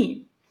much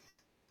me?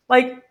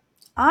 Like,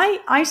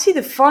 I see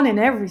the fun in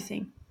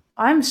everything.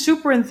 I'm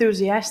super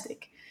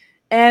enthusiastic.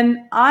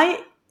 And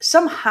I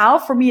somehow,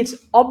 for me, it's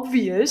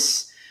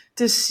obvious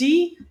to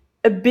see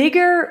a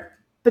bigger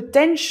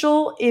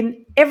potential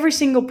in every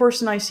single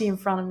person I see in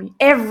front of me.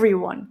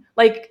 Everyone.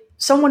 Like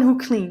someone who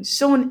cleans,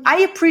 someone,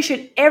 I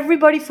appreciate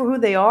everybody for who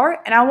they are,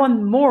 and I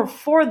want more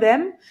for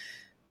them.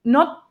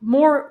 Not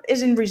more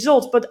as in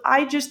results, but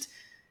I just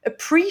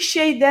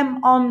appreciate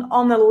them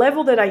on a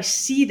level that I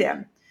see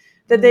them,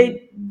 that Mm.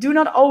 they do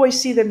not always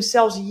see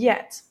themselves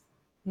yet.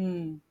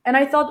 Mm. And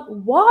I thought,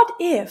 what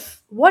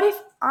if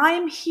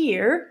I'm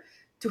here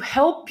to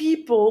help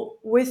people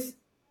with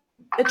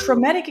a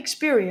traumatic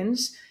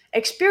experience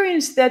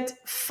that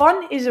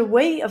fun is a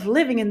way of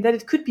living and that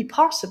it could be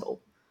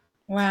possible?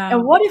 And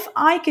Wow. what if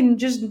I can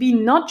just be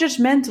not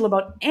judgmental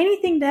about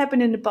anything that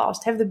happened in the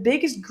past, have the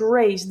biggest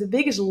grace, the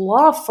biggest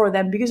love for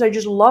them, because I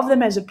just love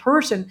them as a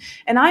person,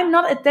 and I'm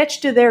not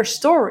attached to their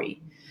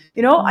story.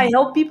 I Mm.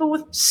 help people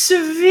with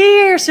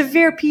severe,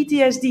 severe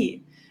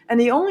PTSD. And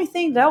the only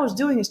thing that I was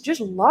doing is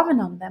just loving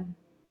on them.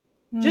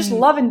 Just Mm.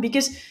 loving,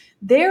 because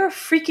they're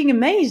freaking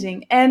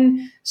amazing.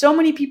 And so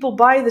many people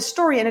buy the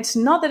story, and it's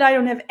not that I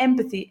don't have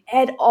empathy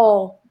at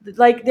all.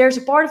 Like, there's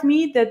a part of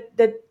me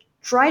that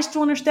tries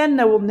to understand, and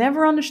I will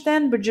never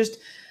understand, but just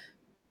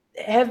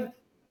have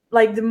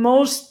like the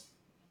most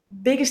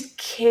biggest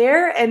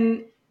care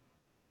and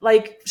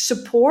like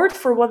support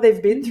for what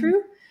they've been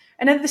through.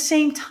 And at the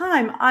same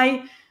time,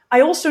 I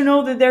also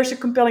know that there's a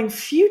compelling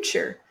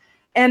future.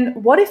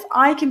 And what if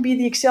I can be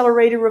the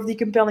accelerator of the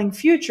compelling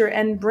future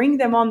and bring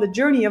them on the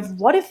journey of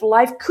what if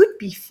life could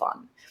be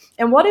fun?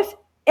 And what if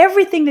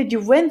everything that you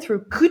went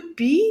through could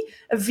be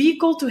a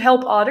vehicle to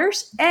help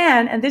others?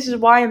 And this is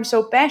why I'm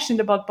so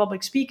passionate about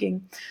public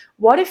speaking.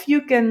 What if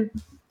you can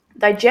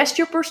digest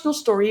your personal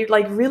story,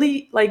 like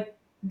really like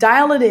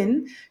dial it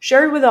in,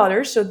 share it with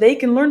others so they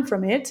can learn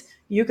from it.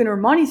 You can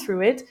earn money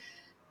through it,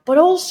 but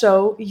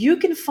also you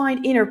can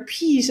find inner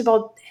peace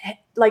about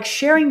like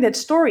sharing that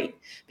story,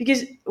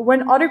 because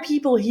when other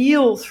people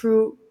heal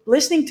through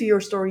listening to your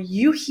story,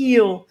 you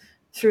heal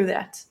through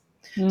that.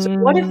 So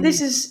what if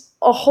this Mm. is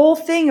a whole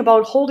thing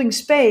about holding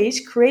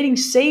space, creating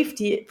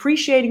safety,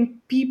 appreciating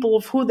people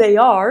of who they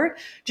are,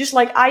 just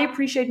like I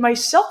appreciate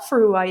myself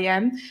for who I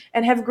am,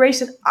 and have grace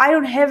that I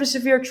don't have a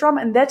severe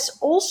trauma, and that's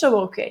also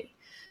okay.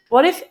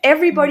 What if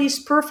everybody's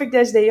perfect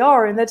as they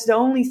are, and that's the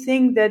only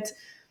thing that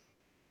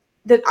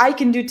I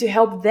can do to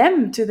help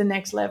them to the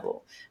next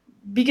level?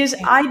 Because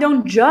Yeah. I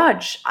don't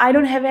judge. I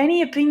don't have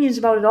any opinions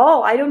about it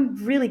all. I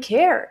don't really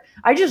care.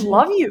 I just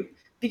love you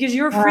because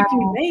you're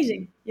freaking Wow.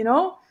 amazing, you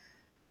know?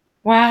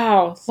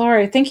 Wow,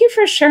 Laurie, thank you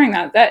for sharing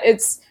that. That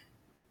it's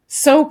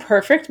so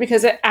perfect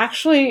because it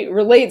actually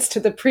relates to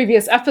the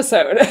previous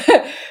episode.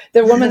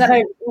 The woman that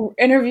I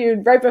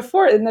interviewed right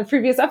before in the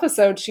previous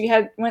episode, she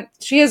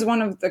has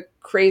one of the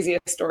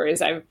craziest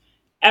stories I've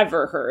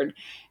ever heard.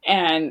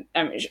 And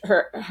I mean,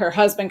 her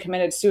husband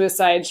committed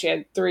suicide. She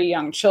had three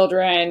young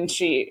children.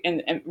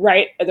 And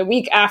right the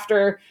week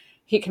after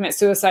he commits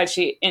suicide,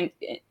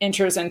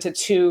 enters into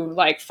two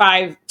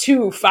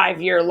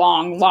 5-year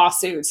long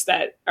lawsuits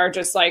that are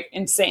just like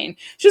insane.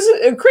 She's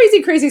a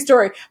crazy, crazy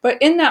story. But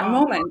in that Wow.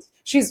 moment,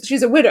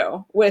 she's a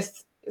widow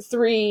with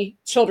three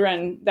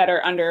children that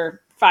are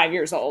under 5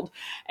 years old,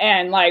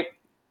 and like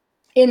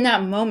in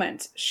that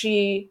moment,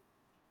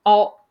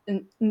 all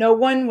no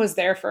one was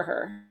there for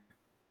her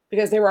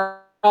because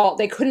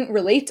they couldn't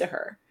relate to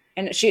her,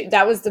 and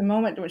that was the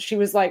moment when she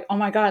was like, oh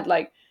my god,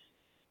 like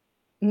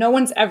no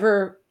one's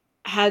ever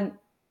had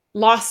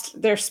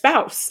lost their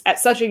spouse at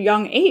such a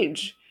young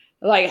age.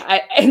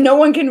 And no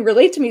one can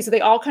relate to me. So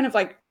they all kind of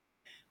like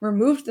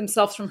removed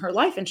themselves from her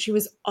life and she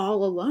was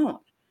all alone.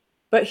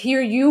 But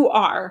here you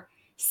are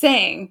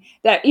saying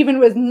that even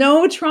with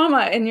no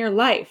trauma in your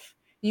life,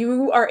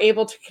 you are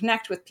able to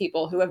connect with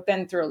people who have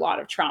been through a lot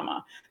of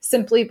trauma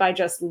simply by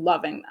just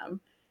loving them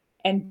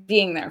and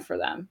being there for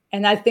them.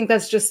 And I think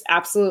that's just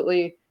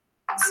absolutely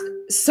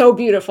so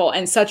beautiful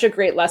and such a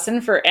great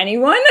lesson for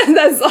anyone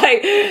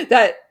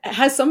that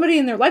has somebody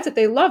in their life that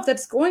they love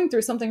that's going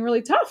through something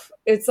really tough.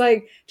 It's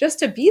like just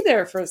to be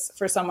there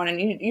for someone,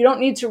 and you don't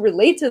need to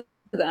relate to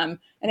them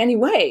in any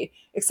way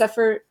except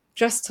for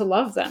just to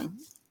love them.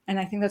 And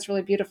I think that's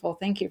really beautiful.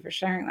 Thank you for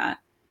sharing that.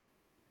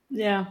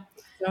 Yeah,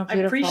 So I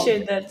beautiful.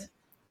 appreciate that.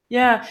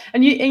 Yeah,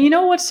 and you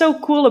know what's so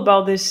cool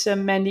about this,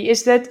 Mandy,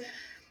 is that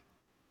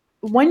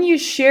when you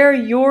share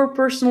your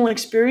personal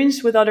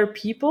experience with other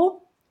people,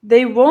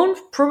 they won't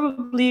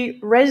probably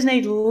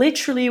resonate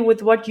literally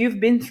with what you've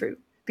been through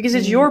because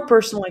it's Mm-hmm. your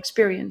personal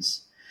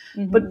experience.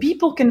 But Mm-hmm.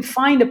 people can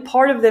find a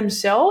part of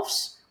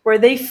themselves where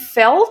they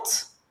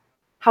felt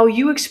how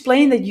you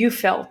explained that you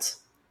felt.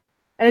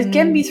 And it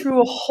can be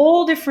through a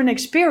whole different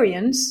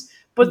experience,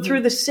 but Mm-hmm.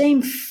 through the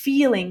same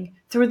feeling,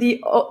 through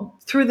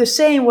the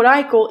same what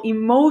I call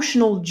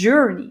emotional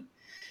journey.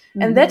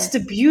 And Mm-hmm. that's the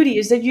beauty,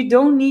 is that you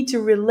don't need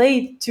to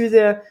relate to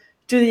the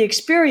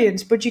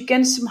experience, but you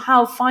can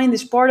somehow find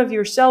this part of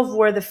yourself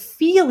where the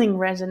feeling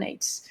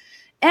resonates.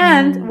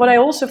 And what I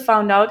also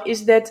found out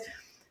is that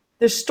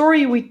the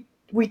story we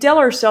tell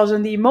ourselves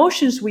and the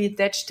emotions we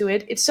attach to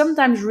it, it's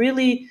sometimes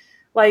really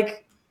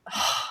like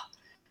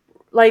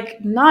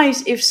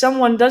nice if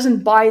someone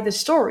doesn't buy the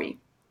story,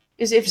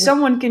 is if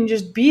someone can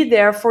just be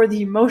there for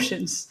the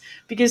emotions,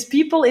 because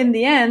people in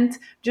the end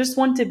just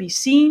want to be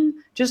seen,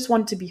 just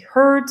want to be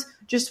heard,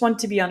 just want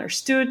to be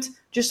understood,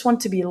 just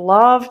want to be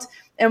loved.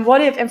 And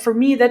for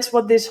me, that's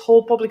what this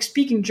whole public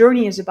speaking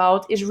journey is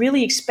about, is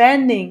really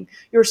expanding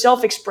your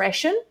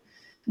self-expression,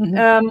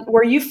 Mm-hmm.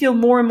 where you feel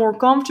more and more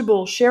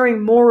comfortable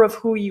sharing more of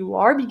who you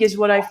are. Because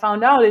what I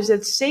found out is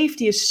that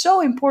safety is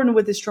so important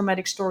with these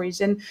traumatic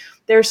stories. And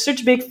there's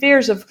such big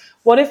fears of,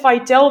 what if I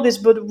tell this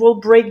but will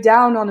break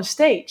down on a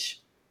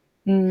stage?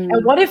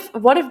 And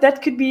Mm-hmm. what if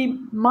that could be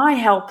my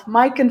help,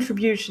 my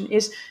contribution,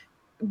 is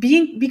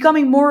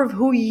becoming more of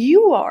who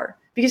you are,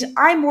 because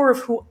I'm more of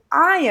who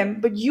I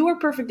am, but you are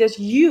perfect as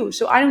you.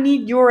 So I don't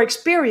need your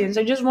experience.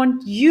 I just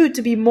want you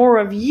to be more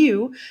of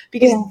you,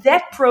 because Yeah.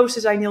 that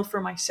process I nailed for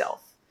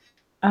myself,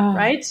 Oh.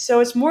 right? So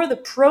it's more the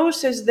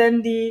process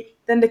than the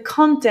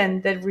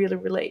content that really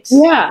relates.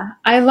 Yeah,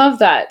 I love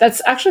that.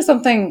 That's actually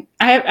something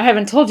I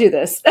haven't told you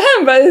this,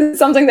 but it's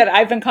something that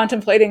I've been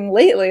contemplating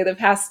lately, the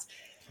past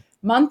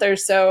month or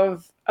so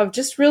of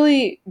just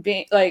really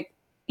being like,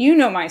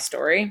 my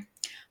story.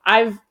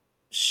 I've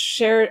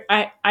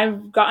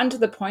I've gotten to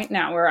the point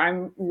now where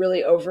I'm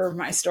really over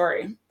my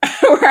story,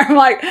 where I'm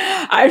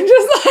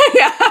just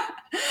like,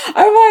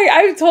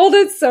 I've told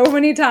it so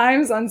many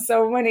times on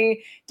so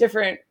many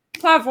different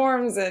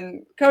platforms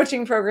and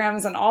coaching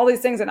programs and all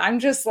these things. And I'm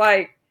just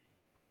like,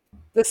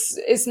 this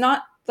is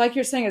not, like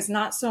you're saying, it's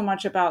not so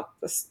much about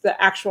the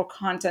actual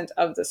content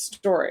of the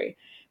story,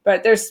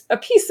 but there's a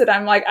piece that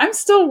I'm like, I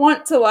still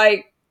want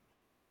to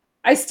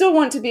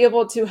be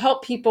able to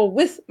help people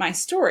with my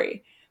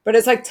story, but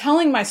it's like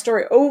telling my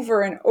story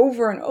over and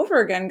over and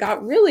over again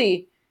got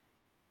really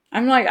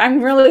I'm like,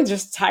 I'm really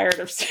just tired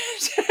of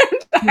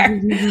I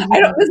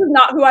don't, this is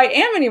not who I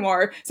am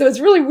anymore. So it's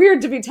really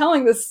weird to be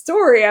telling this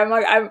story. I'm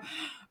like, I'm,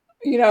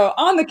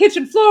 on the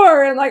kitchen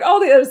floor and like all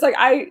the, it's like,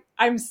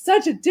 I'm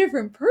such a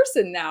different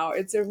person now.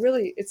 It's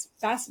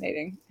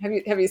fascinating.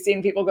 Have you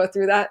seen people go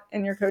through that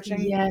in your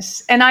coaching?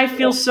 Yes. And I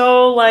feel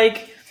so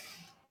like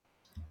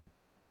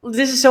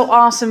this is so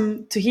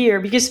awesome to hear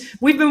because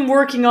we've been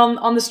working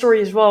on the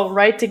story as well,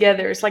 right?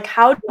 Together. It's like,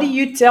 how do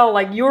you tell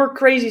like your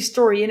crazy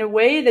story in a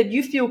way that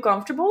you feel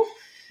comfortable,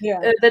 Yeah.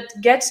 that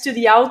gets to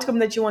the outcome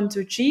that you want to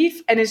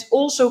achieve and is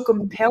also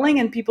compelling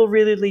and people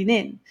really lean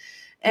in.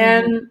 Mm-hmm.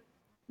 And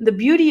the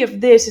beauty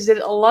of this is that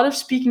a lot of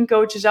speaking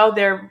coaches out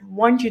there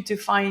want you to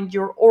find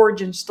your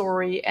origin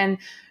story and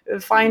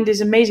find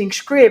this amazing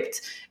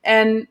script.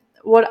 And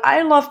what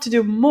I love to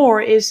do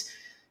more is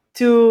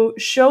to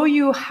show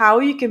you how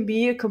you can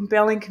be a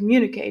compelling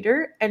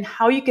communicator and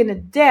how you can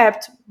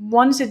adapt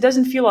once it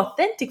doesn't feel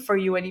authentic for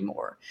you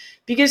anymore.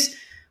 Because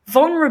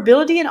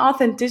vulnerability and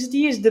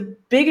authenticity is the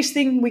biggest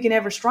thing we can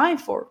ever strive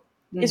for.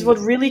 It's Mm-hmm. what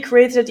really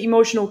creates that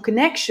emotional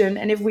connection.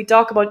 And if we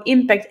talk about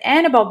impact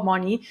and about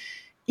money,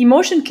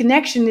 emotion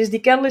connection is the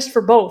catalyst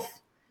for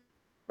both,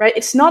 right?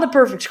 It's not a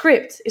perfect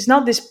script. It's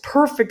not this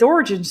perfect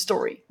origin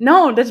story.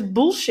 No, that's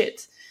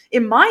bullshit,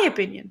 in my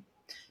opinion.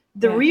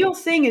 The Yeah. real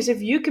thing is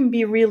if you can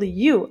be really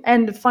you.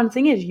 And the fun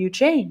thing is you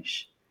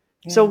change.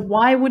 So Yeah.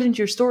 why wouldn't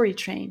your story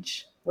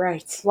change?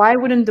 Right. Why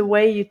wouldn't the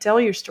way you tell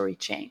your story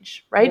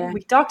change? Right? Yeah.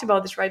 We talked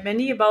about this, right,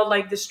 Mandy? About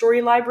like the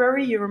story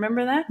library. You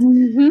remember that?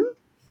 Mm-hmm.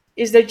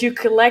 Is that you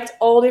collect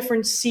all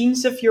different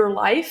scenes of your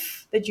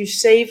life that you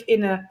save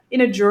in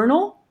a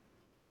journal,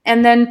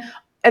 and then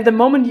at the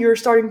moment you're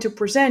starting to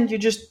present, you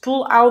just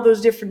pull out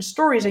those different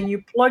stories and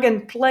you plug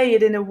and play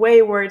it in a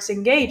way where it's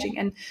engaging.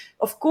 And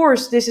of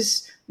course, this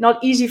is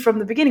not easy from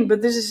the beginning,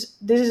 but this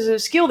is a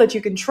skill that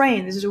you can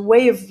train. This is a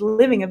way of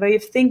living, a way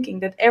of thinking,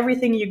 that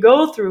everything you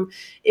go through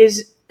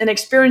is an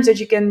experience that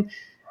you can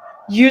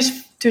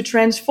use to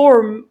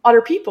transform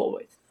other people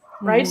with,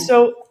 right? Mm-hmm.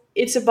 So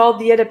it's about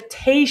the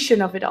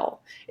adaptation of it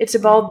all. It's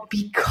about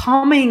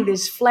becoming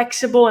this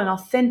flexible and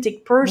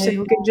authentic person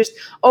who can just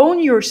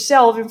own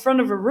yourself in front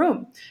of a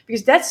room,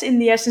 because that's in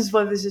the essence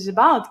what this is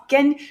about.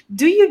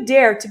 Do you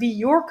dare to be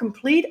your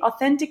complete,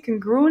 authentic,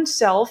 congruent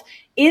self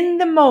in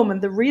the moment,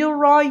 the real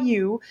raw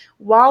you,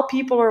 while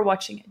people are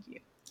watching at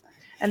you?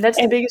 And that's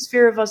the And biggest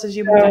fear of us as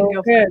humankind so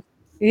go through. good.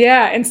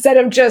 Yeah. Instead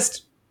of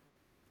just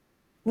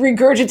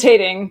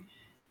regurgitating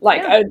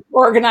like Yeah, an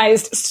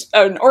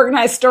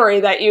organized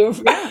story that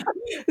you've yeah,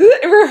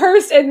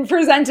 rehearsed and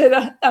presented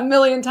a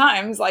million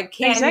times, like,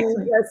 can you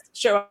exactly. just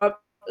show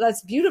up?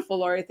 That's beautiful,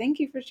 Laurie. Thank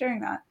you for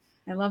sharing that.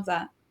 I love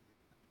that.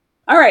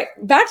 All right,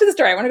 back to the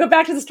story. I want to go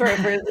back to the story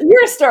for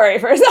your story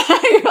first.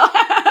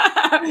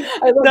 I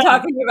love Done.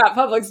 talking about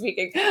public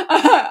speaking.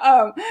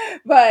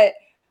 But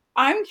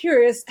I'm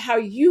curious how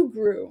you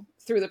grew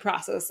through the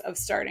process of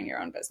starting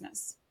your own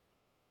business.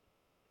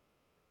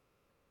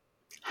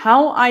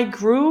 How I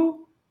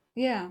grew,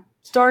 Yeah.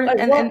 started, Like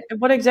what? and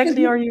what Because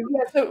exactly are you?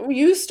 so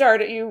you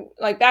started, you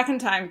like back in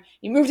time,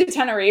 you moved to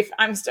Tenerife.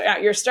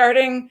 You're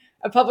starting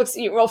a public.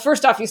 Well,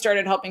 first off, you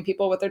started helping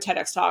people with their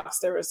TEDx talks.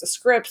 There was the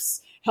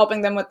scripts,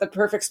 helping them with the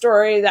perfect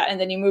story, and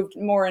then you moved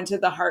more into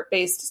the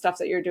heart-based stuff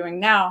that you're doing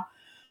now.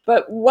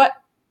 But what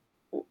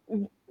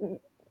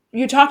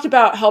you talked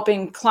about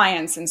helping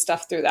clients and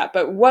stuff through that,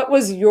 but what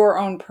was your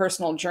own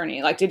personal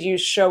journey? Like, did you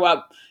show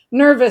up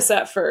nervous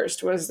at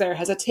first? Was there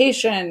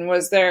hesitation?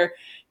 Was there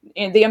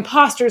the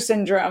imposter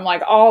syndrome?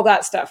 Like all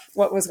that stuff.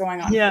 What was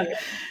going on for Yeah, you?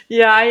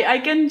 yeah. I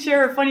can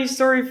share a funny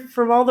story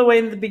from all the way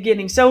in the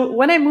beginning. So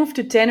when I moved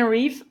to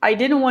Tenerife, I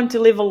didn't want to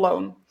live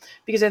alone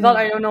because I thought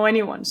I don't know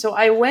anyone. So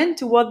I went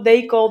to what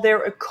they call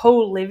there a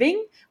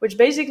co-living, which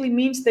basically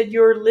means that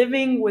you're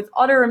living with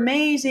other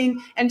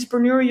amazing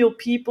entrepreneurial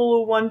people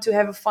who want to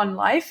have a fun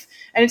life.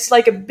 And it's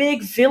like a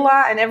big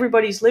villa and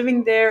everybody's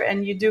living there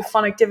and you do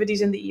fun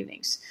activities in the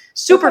evenings. That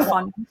Super sounds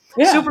fun. awesome.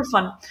 Yeah. Super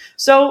fun.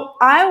 So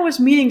I was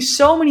meeting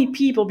so many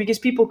people because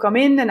people come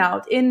in and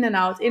out, in and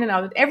out, in and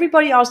out. And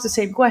everybody asked the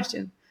same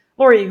question: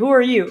 Laurie, who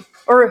are you?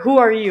 Or who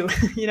are you?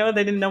 They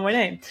didn't know my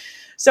name.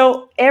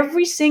 So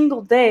every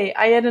single day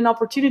I had an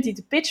opportunity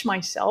to pitch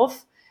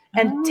myself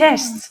and Oh,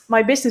 test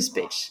my business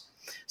pitch.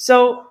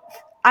 So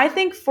I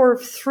think for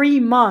 3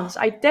 months,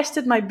 I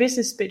tested my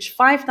business pitch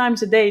 5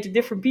 times a day to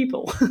different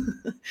people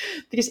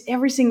because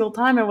every single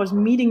time I was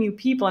meeting new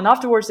people. And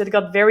afterwards, it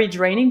got very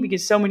draining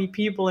because so many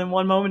people in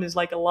one moment is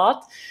like a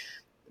lot.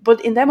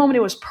 But in that moment,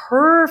 it was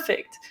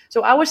perfect.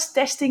 So I was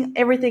testing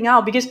everything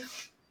out because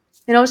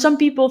some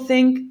people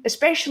think,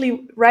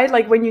 especially right,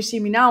 like when you see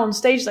me now on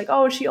stage, like,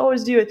 oh, she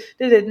always did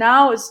it.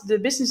 Now it's the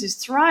business is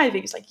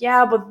thriving. It's like,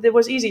 yeah, but it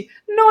was easy.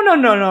 No, no,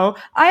 no, no.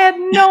 I had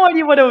no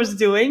idea what I was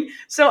doing.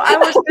 So I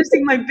was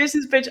testing my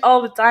business pitch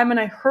all the time.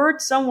 And I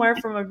heard somewhere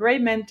from a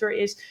great mentor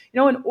is, in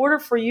order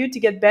for you to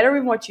get better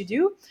in what you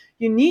do,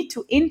 you need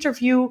to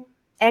interview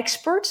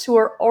experts who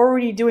are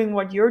already doing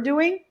what you're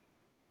doing,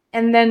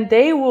 and then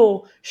they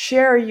will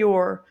share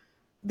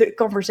the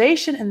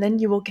conversation, and then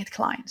you will get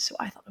clients. So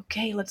I thought,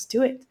 okay, let's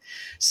do it.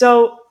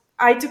 So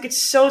I took it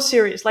so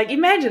serious. Like,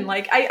 imagine,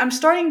 like, I'm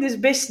starting this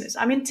business.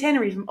 I'm in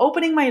Tenerife. I'm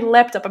opening my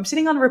laptop. I'm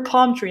sitting under a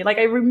palm tree. Like,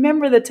 I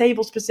remember the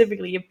table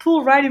specifically. A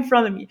pool right in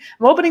front of me.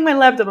 I'm opening my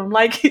laptop. I'm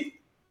like,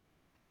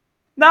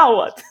 now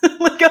what?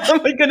 Like, how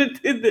am I going to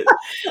do this?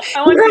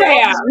 I want Here to I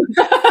help.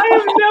 am. I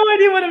have no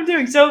idea what I'm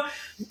doing.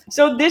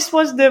 So this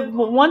was the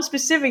one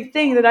specific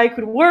thing that I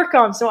could work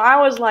on. So I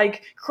was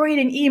like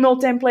creating email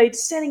templates,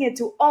 sending it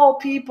to all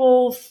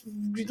people,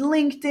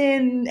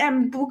 LinkedIn,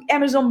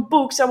 Amazon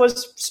books. I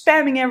was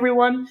spamming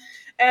everyone,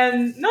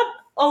 and not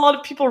a lot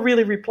of people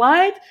really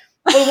replied,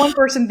 but one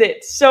person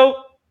did. So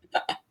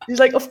he's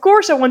like, "Of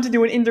course, I want to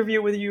do an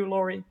interview with you,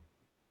 Laurie."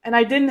 And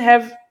I didn't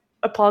have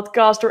a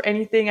podcast or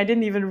anything. I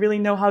didn't even really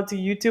know how to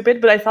YouTube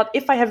it, but I thought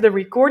if I have the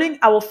recording,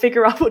 I will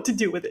figure out what to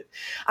do with it.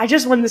 I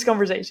just want this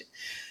conversation.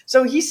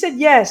 So he said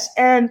yes.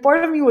 And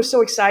part of me was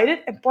so excited.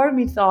 And part of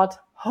me thought,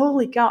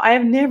 holy cow, I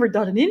have never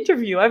done an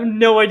interview. I have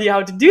no idea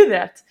how to do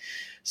that.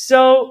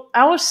 So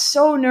I was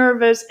so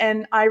nervous.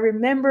 And I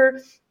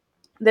remember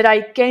that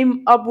I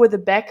came up with a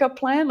backup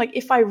plan. Like,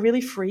 if I really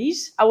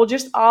freeze, I will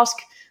just ask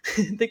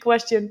the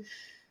question,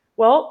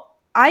 well,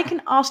 I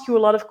can ask you a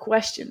lot of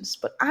questions,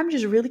 but I'm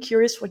just really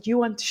curious what you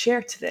want to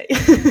share today.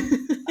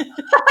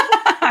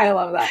 I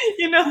love that.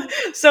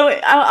 So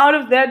out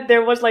of that,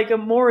 there was like a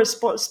more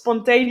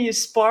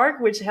spontaneous spark,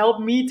 which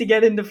helped me to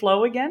get in the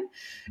flow again.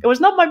 It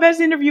was not my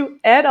best interview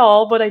at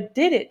all, but I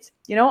did it.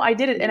 I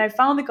did it, and I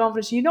found the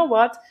confidence. You know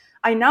what?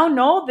 I now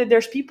know that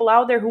there's people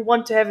out there who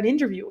want to have an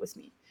interview with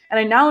me, and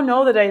I now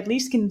know that I at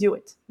least can do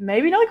it.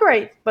 Maybe not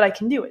great, but I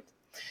can do it.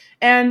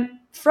 And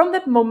from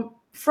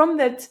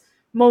that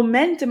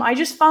momentum, I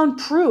just found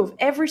proof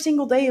every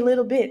single day a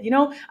little bit.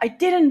 I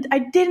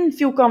didn't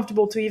feel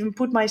comfortable to even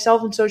put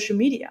myself on social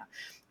media,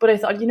 but I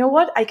thought, you know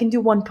what, I can do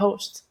one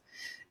post.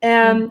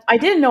 And I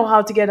didn't know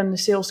how to get on the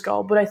sales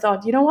call, but I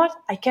thought, you know what,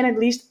 I can at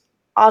least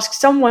ask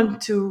someone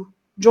to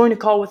join a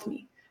call with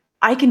me.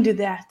 I can do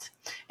that.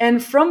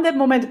 And from that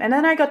momentum, and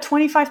then I got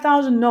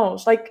 25,000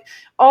 no's, like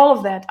all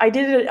of that. I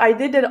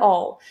did it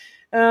all.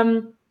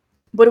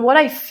 But what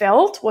I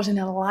felt was an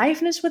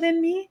aliveness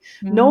within me,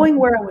 knowing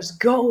where I was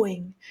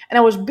going. And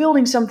I was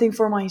building something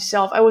for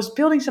myself. I was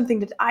building something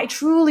that I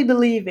truly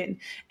believe in.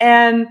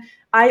 And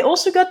I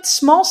also got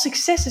small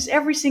successes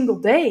every single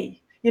day.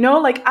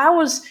 Like I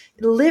was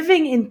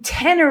living in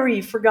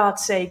Tenerife, for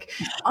God's sake,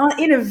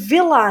 in a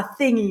villa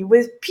thingy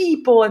with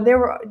people. And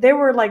they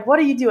were like, what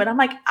do you do? And I'm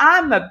like,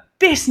 I'm a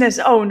business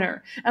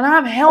owner and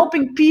I'm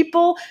helping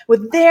people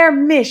with their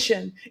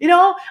mission.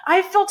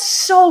 I felt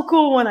so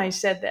cool when I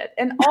said that.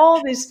 And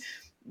all this,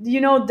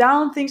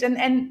 down things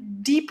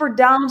and deeper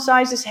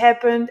downsizes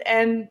happened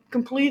and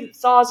complete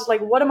thoughts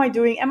like, what am I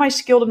doing? Am I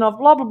skilled enough?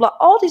 Blah, blah, blah.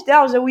 All these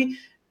doubts that we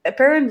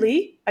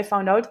apparently, I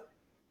found out,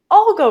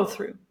 all go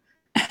through.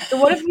 So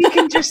what if we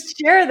can just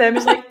share them?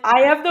 It's like,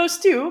 I have those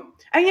too.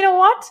 And you know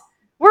what?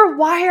 We're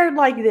wired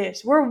like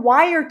this. We're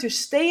wired to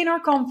stay in our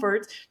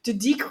comfort, to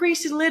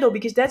decrease it a little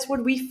because that's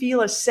what we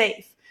feel as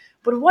safe.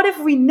 But what if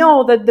we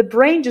know that the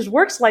brain just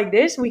works like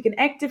this? We can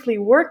actively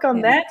work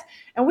on that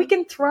and we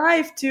can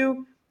thrive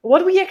to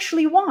what we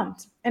actually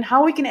want and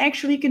how we can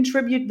actually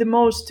contribute the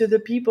most to the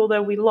people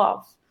that we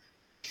love.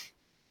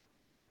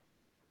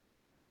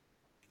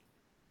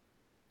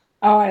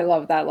 Oh, I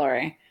love that,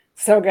 Laurie.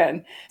 So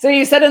good. So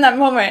you said in that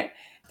moment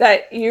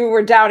that you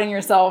were doubting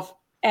yourself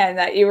and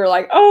that you were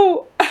like,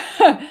 oh,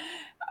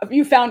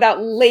 you found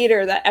out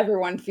later that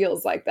everyone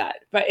feels like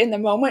that. But in the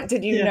moment,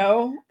 did you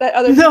know that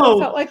other people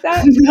felt like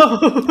that? No.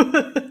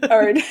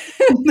 Or,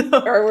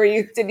 No. or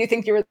did you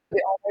think you were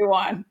the only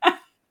one?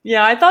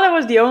 Yeah, I thought I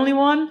was the only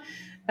one.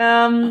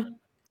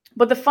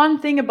 But the fun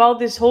thing about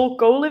this whole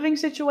co-living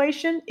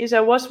situation is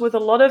I was with a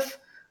lot of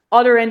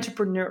other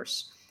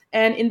entrepreneurs.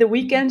 And in the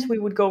weekends, we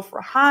would go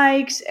for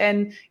hikes.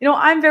 And,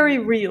 I'm very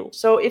real.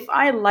 So if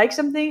I like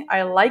something,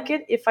 I like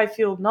it. If I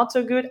feel not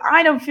so good,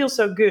 I don't feel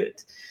so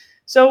good.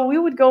 So we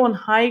would go on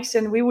hikes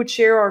and we would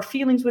share our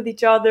feelings with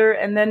each other.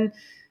 And then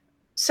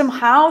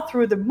somehow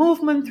through the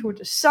movement, through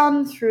the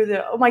sun, through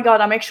the, oh my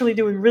God, I'm actually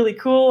doing really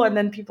cool. And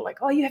then people are like,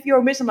 oh, you have your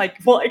own business. I'm like,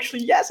 well,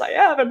 actually, yes, I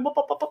have. And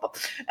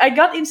I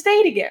got in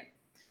state again.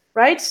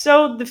 Right.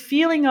 So the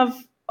feeling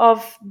of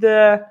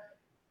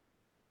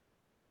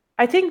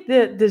I think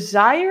the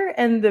desire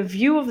and the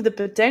view of the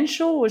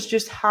potential was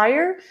just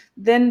higher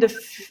than the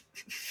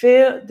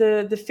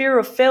fear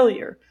of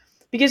failure,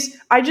 because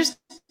I did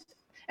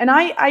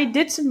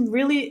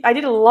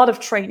a lot of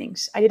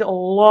trainings. I did a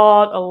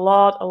lot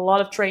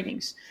of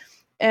trainings.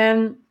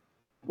 And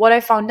what I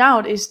found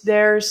out is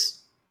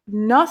there's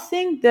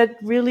nothing that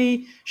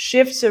really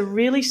shifts a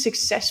really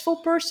successful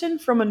person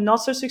from a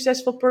not so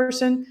successful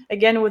person,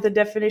 again, with the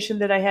definition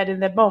that I had in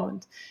that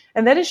moment.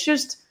 And that is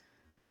just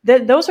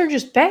that those are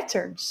just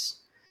patterns.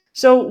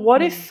 So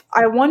what if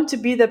I want to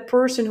be that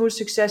person who's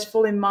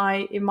successful in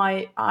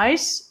my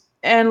eyes,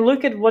 and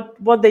look at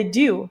what they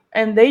do,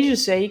 and they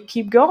just say,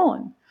 keep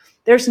going.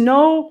 There's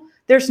no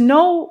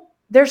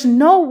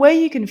way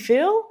you can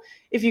fail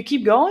if you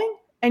keep going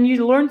and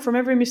you learn from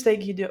every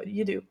mistake you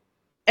do.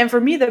 And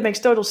for me, that makes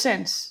total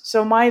sense.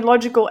 So my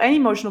logical and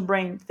emotional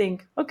brain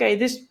think, okay,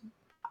 this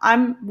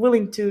I'm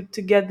willing to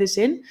get this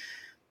in.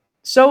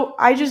 So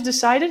I just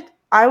decided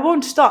I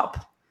won't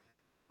stop.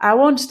 I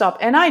won't stop.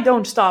 And I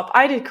don't stop.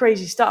 I did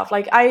crazy stuff.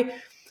 Like I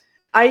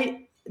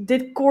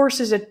did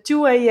courses at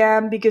 2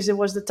 a.m. because it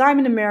was the time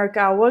in America.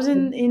 I was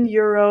in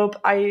Europe.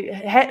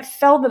 I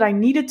felt that I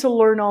needed to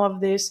learn all of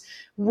this.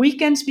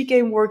 Weekends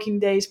became working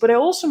days, but I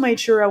also made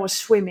sure I was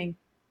swimming.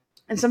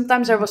 And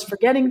sometimes I was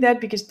forgetting that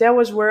because that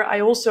was where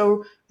I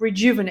also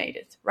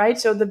rejuvenated, right?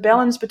 So the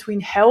balance between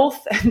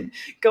health and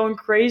going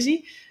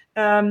crazy,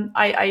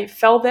 I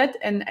felt that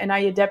and I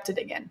adapted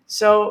again.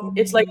 So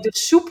it's like the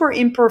super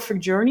imperfect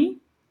journey,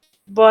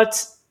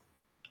 but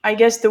I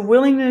guess the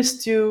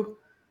willingness to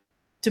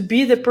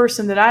be the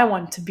person that I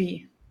want to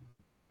be.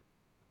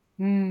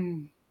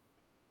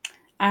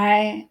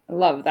 I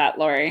love that,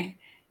 Laurie.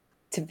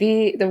 To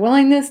be the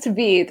willingness to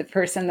be the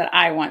person that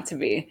I want to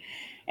be.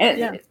 And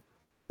Yeah.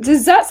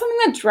 is that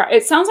something that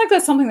it sounds like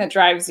that's something that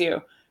drives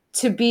you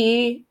to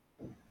be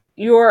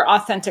your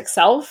authentic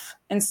self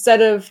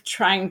instead of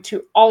trying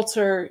to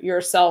alter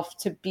yourself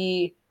to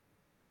be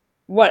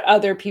what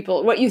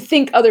you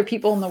think other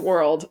people in the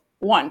world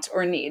want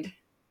or need.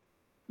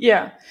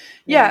 Yeah.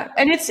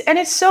 And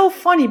it's so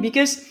funny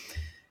because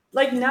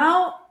like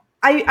now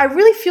I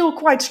really feel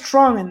quite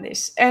strong in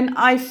this, and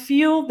I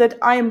feel that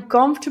I am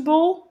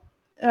comfortable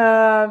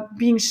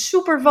being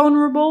super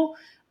vulnerable.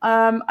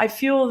 I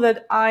feel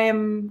that I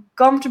am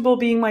comfortable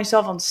being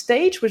myself on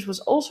stage, which was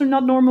also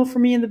not normal for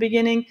me in the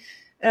beginning.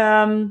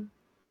 And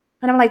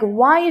I'm like,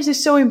 why is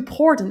this so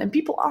important? And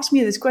people ask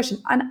me this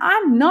question, and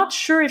I'm not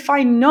sure if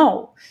I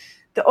know.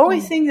 The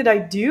only thing that I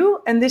do,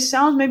 and this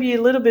sounds maybe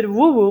a little bit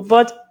woo-woo,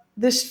 but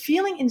this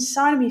feeling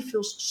inside of me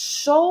feels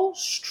so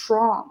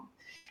strong.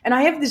 And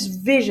I have this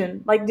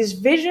vision, like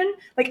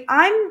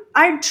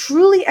I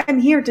truly am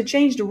here to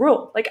change the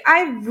world. Like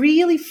I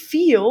really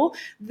feel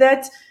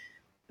that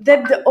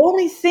the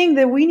only thing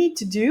that we need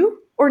to do,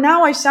 or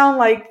now I sound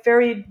like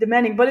very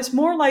demanding, but it's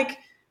more like,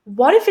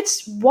 what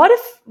if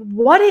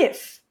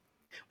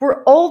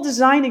we're all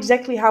designed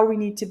exactly how we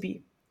need to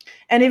be?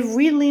 And if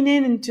we lean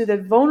into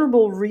that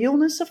vulnerable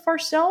realness of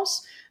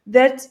ourselves,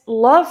 that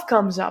love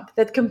comes up,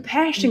 that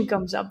compassion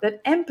comes up,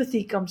 that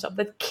empathy comes up,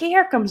 that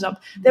care comes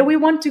up, that we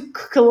want to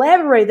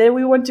collaborate, that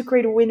we want to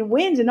create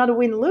win-wins and not a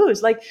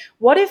win-lose. Like,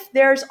 what if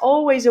there's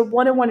always a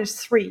 1 and 1 is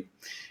 3?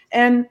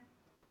 And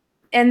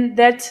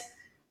that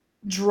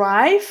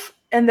drive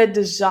and that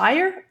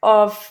desire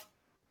of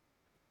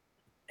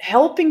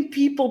helping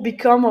people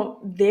become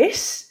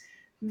this,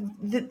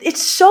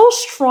 it's so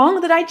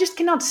strong that I just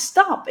cannot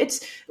stop.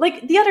 It's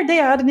like the other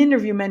day I had an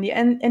interview, Mandy,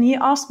 and he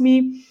asked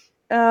me,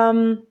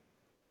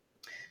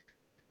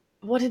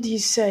 what did he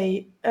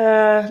say?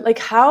 Like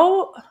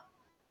how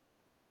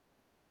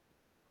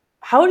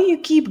do you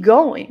keep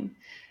going?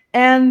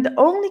 And the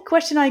only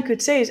question I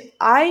could say is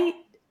I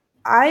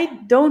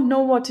don't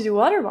know what to do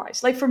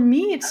otherwise. Like for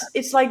me,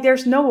 it's like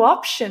there's no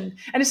option,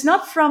 and it's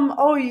not from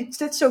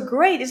that's so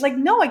great. It's like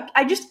no,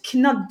 I just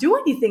cannot do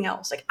anything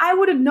else. Like I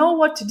wouldn't know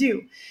what to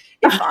do.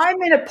 If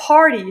I'm in a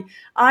party,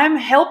 I'm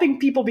helping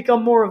people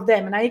become more of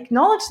them, and I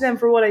acknowledge them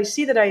for what I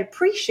see that I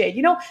appreciate.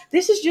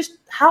 This is just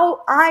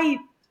how I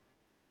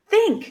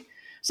think.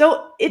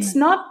 So it's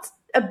not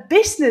a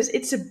business;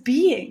 it's a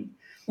being,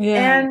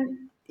 Yeah.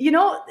 and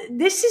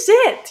this is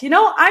it.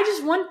 I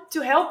just want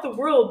to help the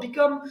world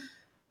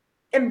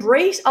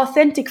embrace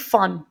authentic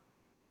fun.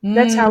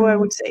 That's how I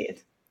would say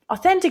it.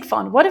 Authentic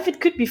fun. What if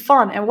it could be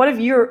fun? And what if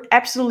you're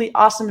absolutely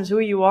awesome as who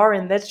you are,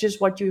 and that's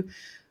just what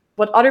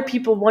other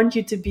people want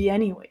you to be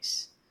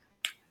anyways?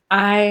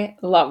 I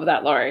love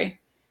that, Laurie.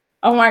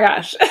 Oh my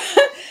gosh.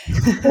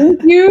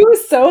 Thank you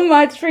so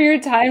much for your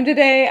time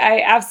today.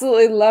 I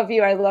absolutely love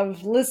you. I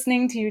love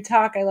listening to you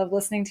talk. I love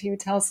listening to you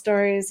tell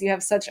stories. You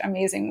have such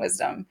amazing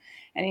wisdom,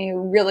 and you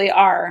really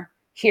are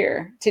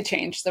here to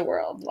change the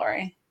world,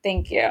 Laurie.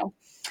 Thank you.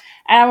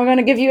 And we're going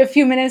to give you a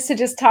few minutes to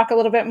just talk a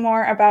little bit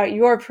more about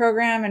your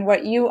program and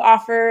what you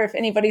offer. If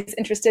anybody's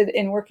interested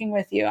in working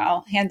with you,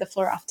 I'll hand the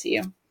floor off to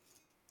you.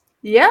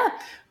 Yeah,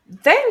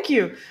 thank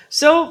you.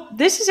 So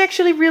this is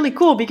actually really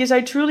cool because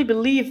I truly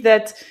believe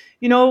that,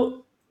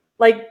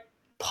 like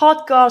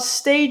podcast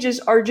stages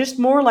are just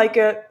more like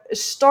a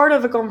start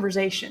of a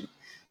conversation,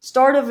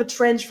 start of a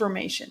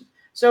transformation.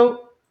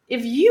 So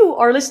if you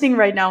are listening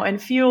right now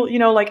and feel,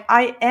 like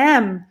I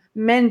am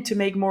meant to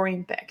make more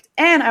impact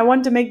and I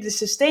want to make this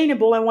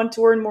sustainable, I want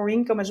to earn more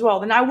income as well,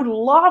 then I would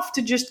love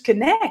to just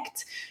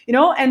connect,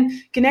 and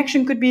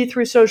connection could be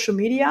through social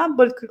media,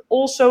 but it could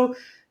also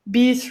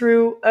be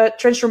through a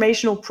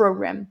transformational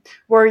program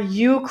where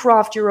you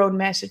craft your own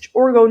message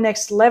or go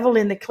next level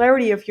in the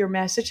clarity of your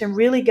message and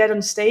really get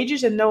on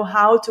stages and know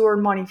how to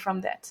earn money from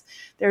that.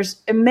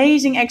 There's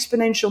amazing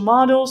exponential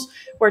models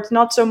where it's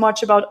not so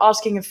much about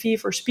asking a fee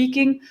for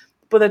speaking,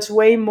 but it's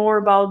way more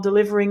about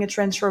delivering a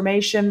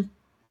transformation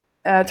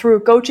through a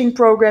coaching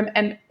program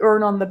and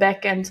earn on the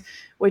back end,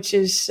 which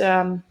is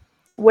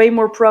way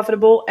more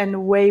profitable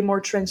and way more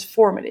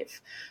transformative.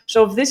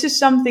 So if this is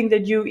something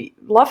that you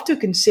love to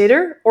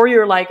consider, or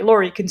you're like,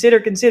 Laurie, consider,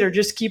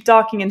 just keep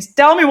talking and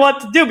tell me what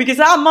to do because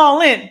I'm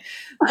all in,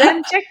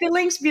 then check the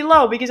links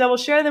below because I will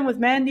share them with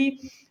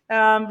Mandy.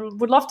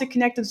 Would love to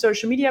connect on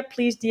social media.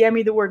 Please DM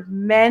me the word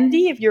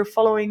Mandy if you're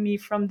following me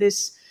from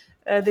this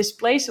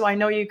place, so I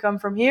know you come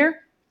from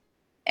here.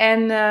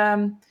 And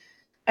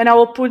I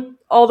will put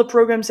all the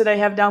programs that I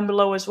have down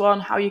below as well,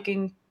 and how you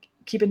can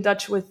keep in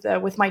touch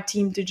with my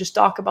team to just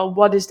talk about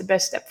what is the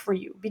best step for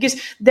you,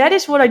 because that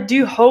is what I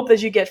do hope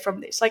that you get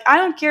from this. Like, I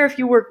don't care if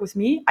you work with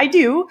me. I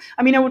do.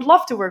 I mean, I would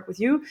love to work with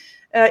you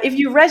if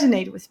you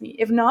resonate with me.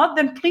 If not,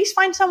 then please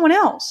find someone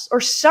else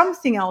or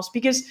something else,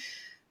 because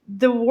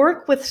the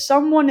work with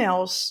someone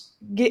else,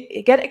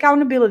 get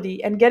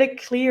accountability and get a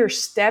clear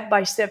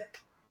step-by-step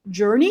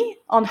journey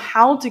on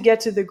how to get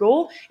to the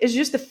goal is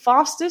just the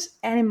fastest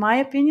and, in my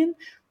opinion,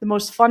 the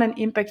most fun and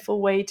impactful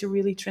way to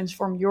really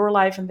transform your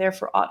life and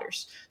therefore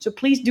others. So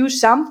please do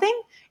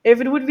something. If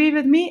it would be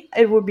with me,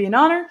 it would be an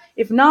honor.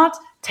 If not,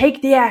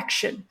 take the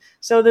action.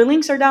 So the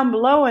links are down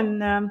below,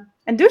 and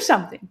do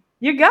something.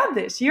 You got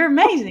this. You're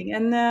amazing,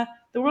 and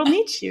the world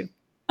needs you.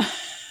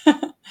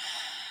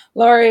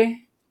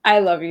 Laurie, I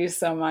love you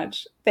so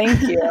much.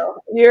 Thank you.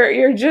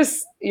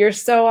 You're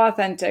so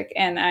authentic,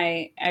 and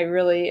I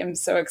really am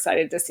so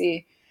excited to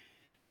see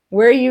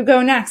where you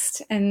go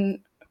next and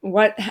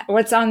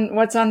what's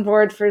on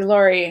board for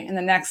Laurie in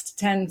the next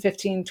 10,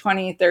 15,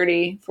 20,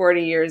 30,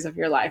 40 years of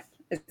your life.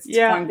 It's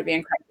going to be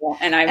incredible.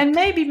 And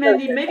maybe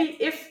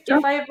if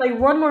I have like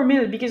one more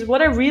minute, because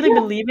what I really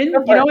believe in,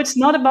 it's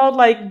not about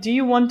like, do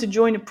you want to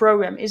join a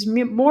program? It's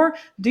more,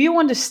 do you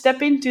want to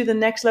step into the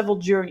next level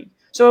journey?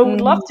 So I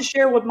would love to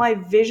share what my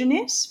vision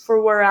is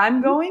for where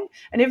I'm going.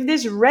 And if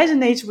this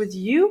resonates with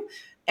you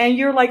and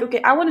you're like,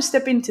 okay, I want to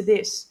step into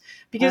this.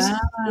 Because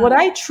what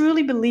I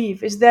truly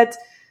believe is that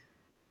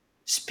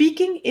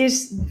speaking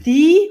is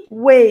the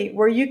way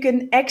where you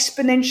can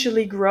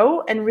exponentially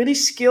grow and really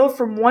scale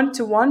from one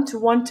to one to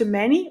one to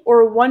many,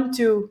 or one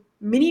to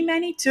mini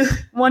many to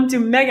one to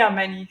mega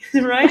many,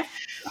 right?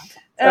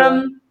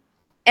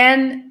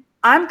 And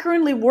I'm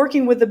currently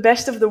working with the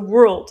best of the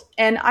world,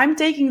 and I'm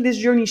taking this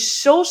journey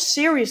so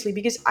seriously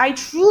because I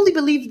truly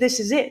believe this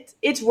is it.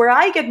 It's where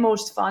I get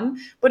most fun,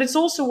 but it's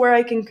also where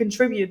I can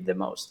contribute the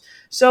most.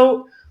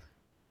 So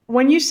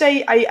when you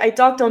say I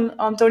talked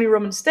on Tony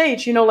Roman's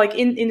stage, like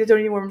in the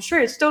Tony Roman show,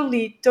 it's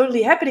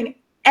totally happening.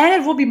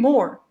 And it will be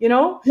more,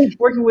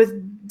 working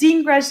with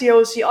Dean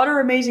Graziosi, other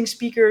amazing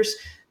speakers.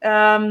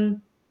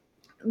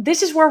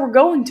 This is where we're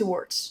going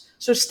towards.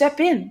 So step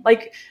in,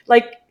 like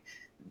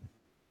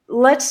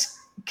let's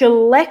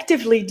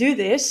collectively do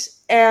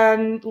this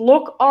and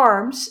lock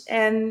arms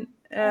and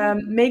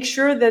make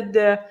sure that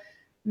the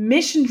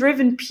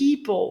mission-driven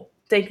people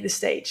take the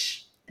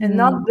stage and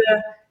not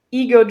the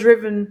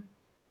ego-driven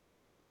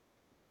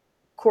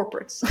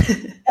corporates.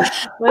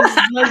 let's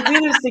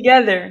do this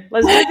together.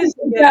 Let's do this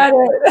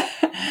together.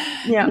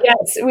 Yeah.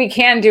 Yes, we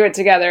can do it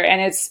together.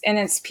 And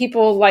it's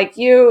people like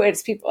you,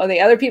 it's the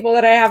other people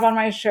that I have on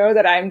my show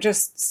that I'm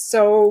just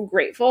so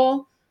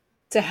grateful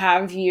to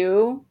have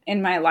you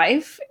in my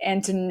life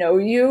and to know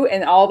you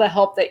and all the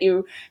help that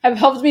you have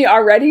helped me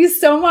already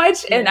so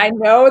much. And I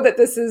know that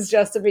this is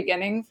just a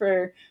beginning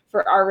for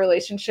our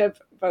relationship,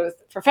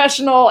 both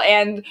professional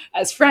and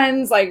as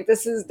friends. Like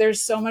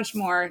there's so much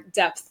more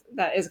depth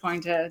that is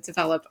going to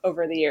develop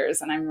over the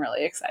years. And I'm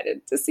really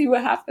excited to see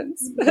what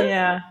happens.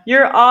 Yeah,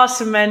 you're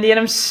awesome, Mandy. And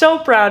I'm so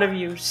proud of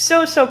you.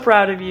 So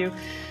proud of you.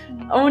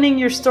 Owning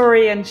your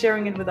story and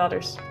sharing it with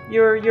others.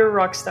 You're a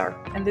rock star.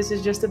 And this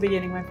is just the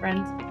beginning, my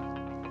friend.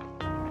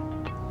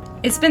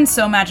 It's been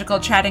so magical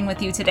chatting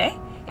with you today.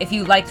 If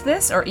you liked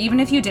this, or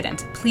even if you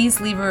didn't, please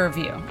leave a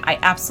review. I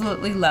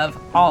absolutely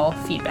love all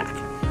feedback.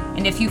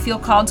 And if you feel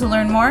called to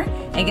learn more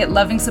and get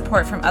loving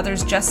support from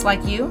others just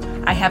like you,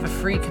 I have a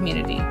free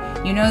community.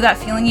 You know that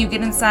feeling you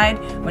get inside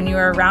when you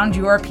are around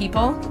your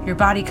people? Your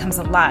body comes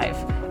alive,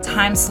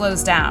 time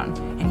slows down,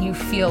 and you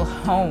feel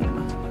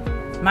home.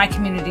 My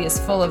community is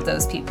full of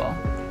those people.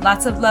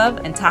 Lots of love,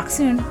 and talk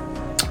soon.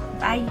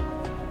 Bye.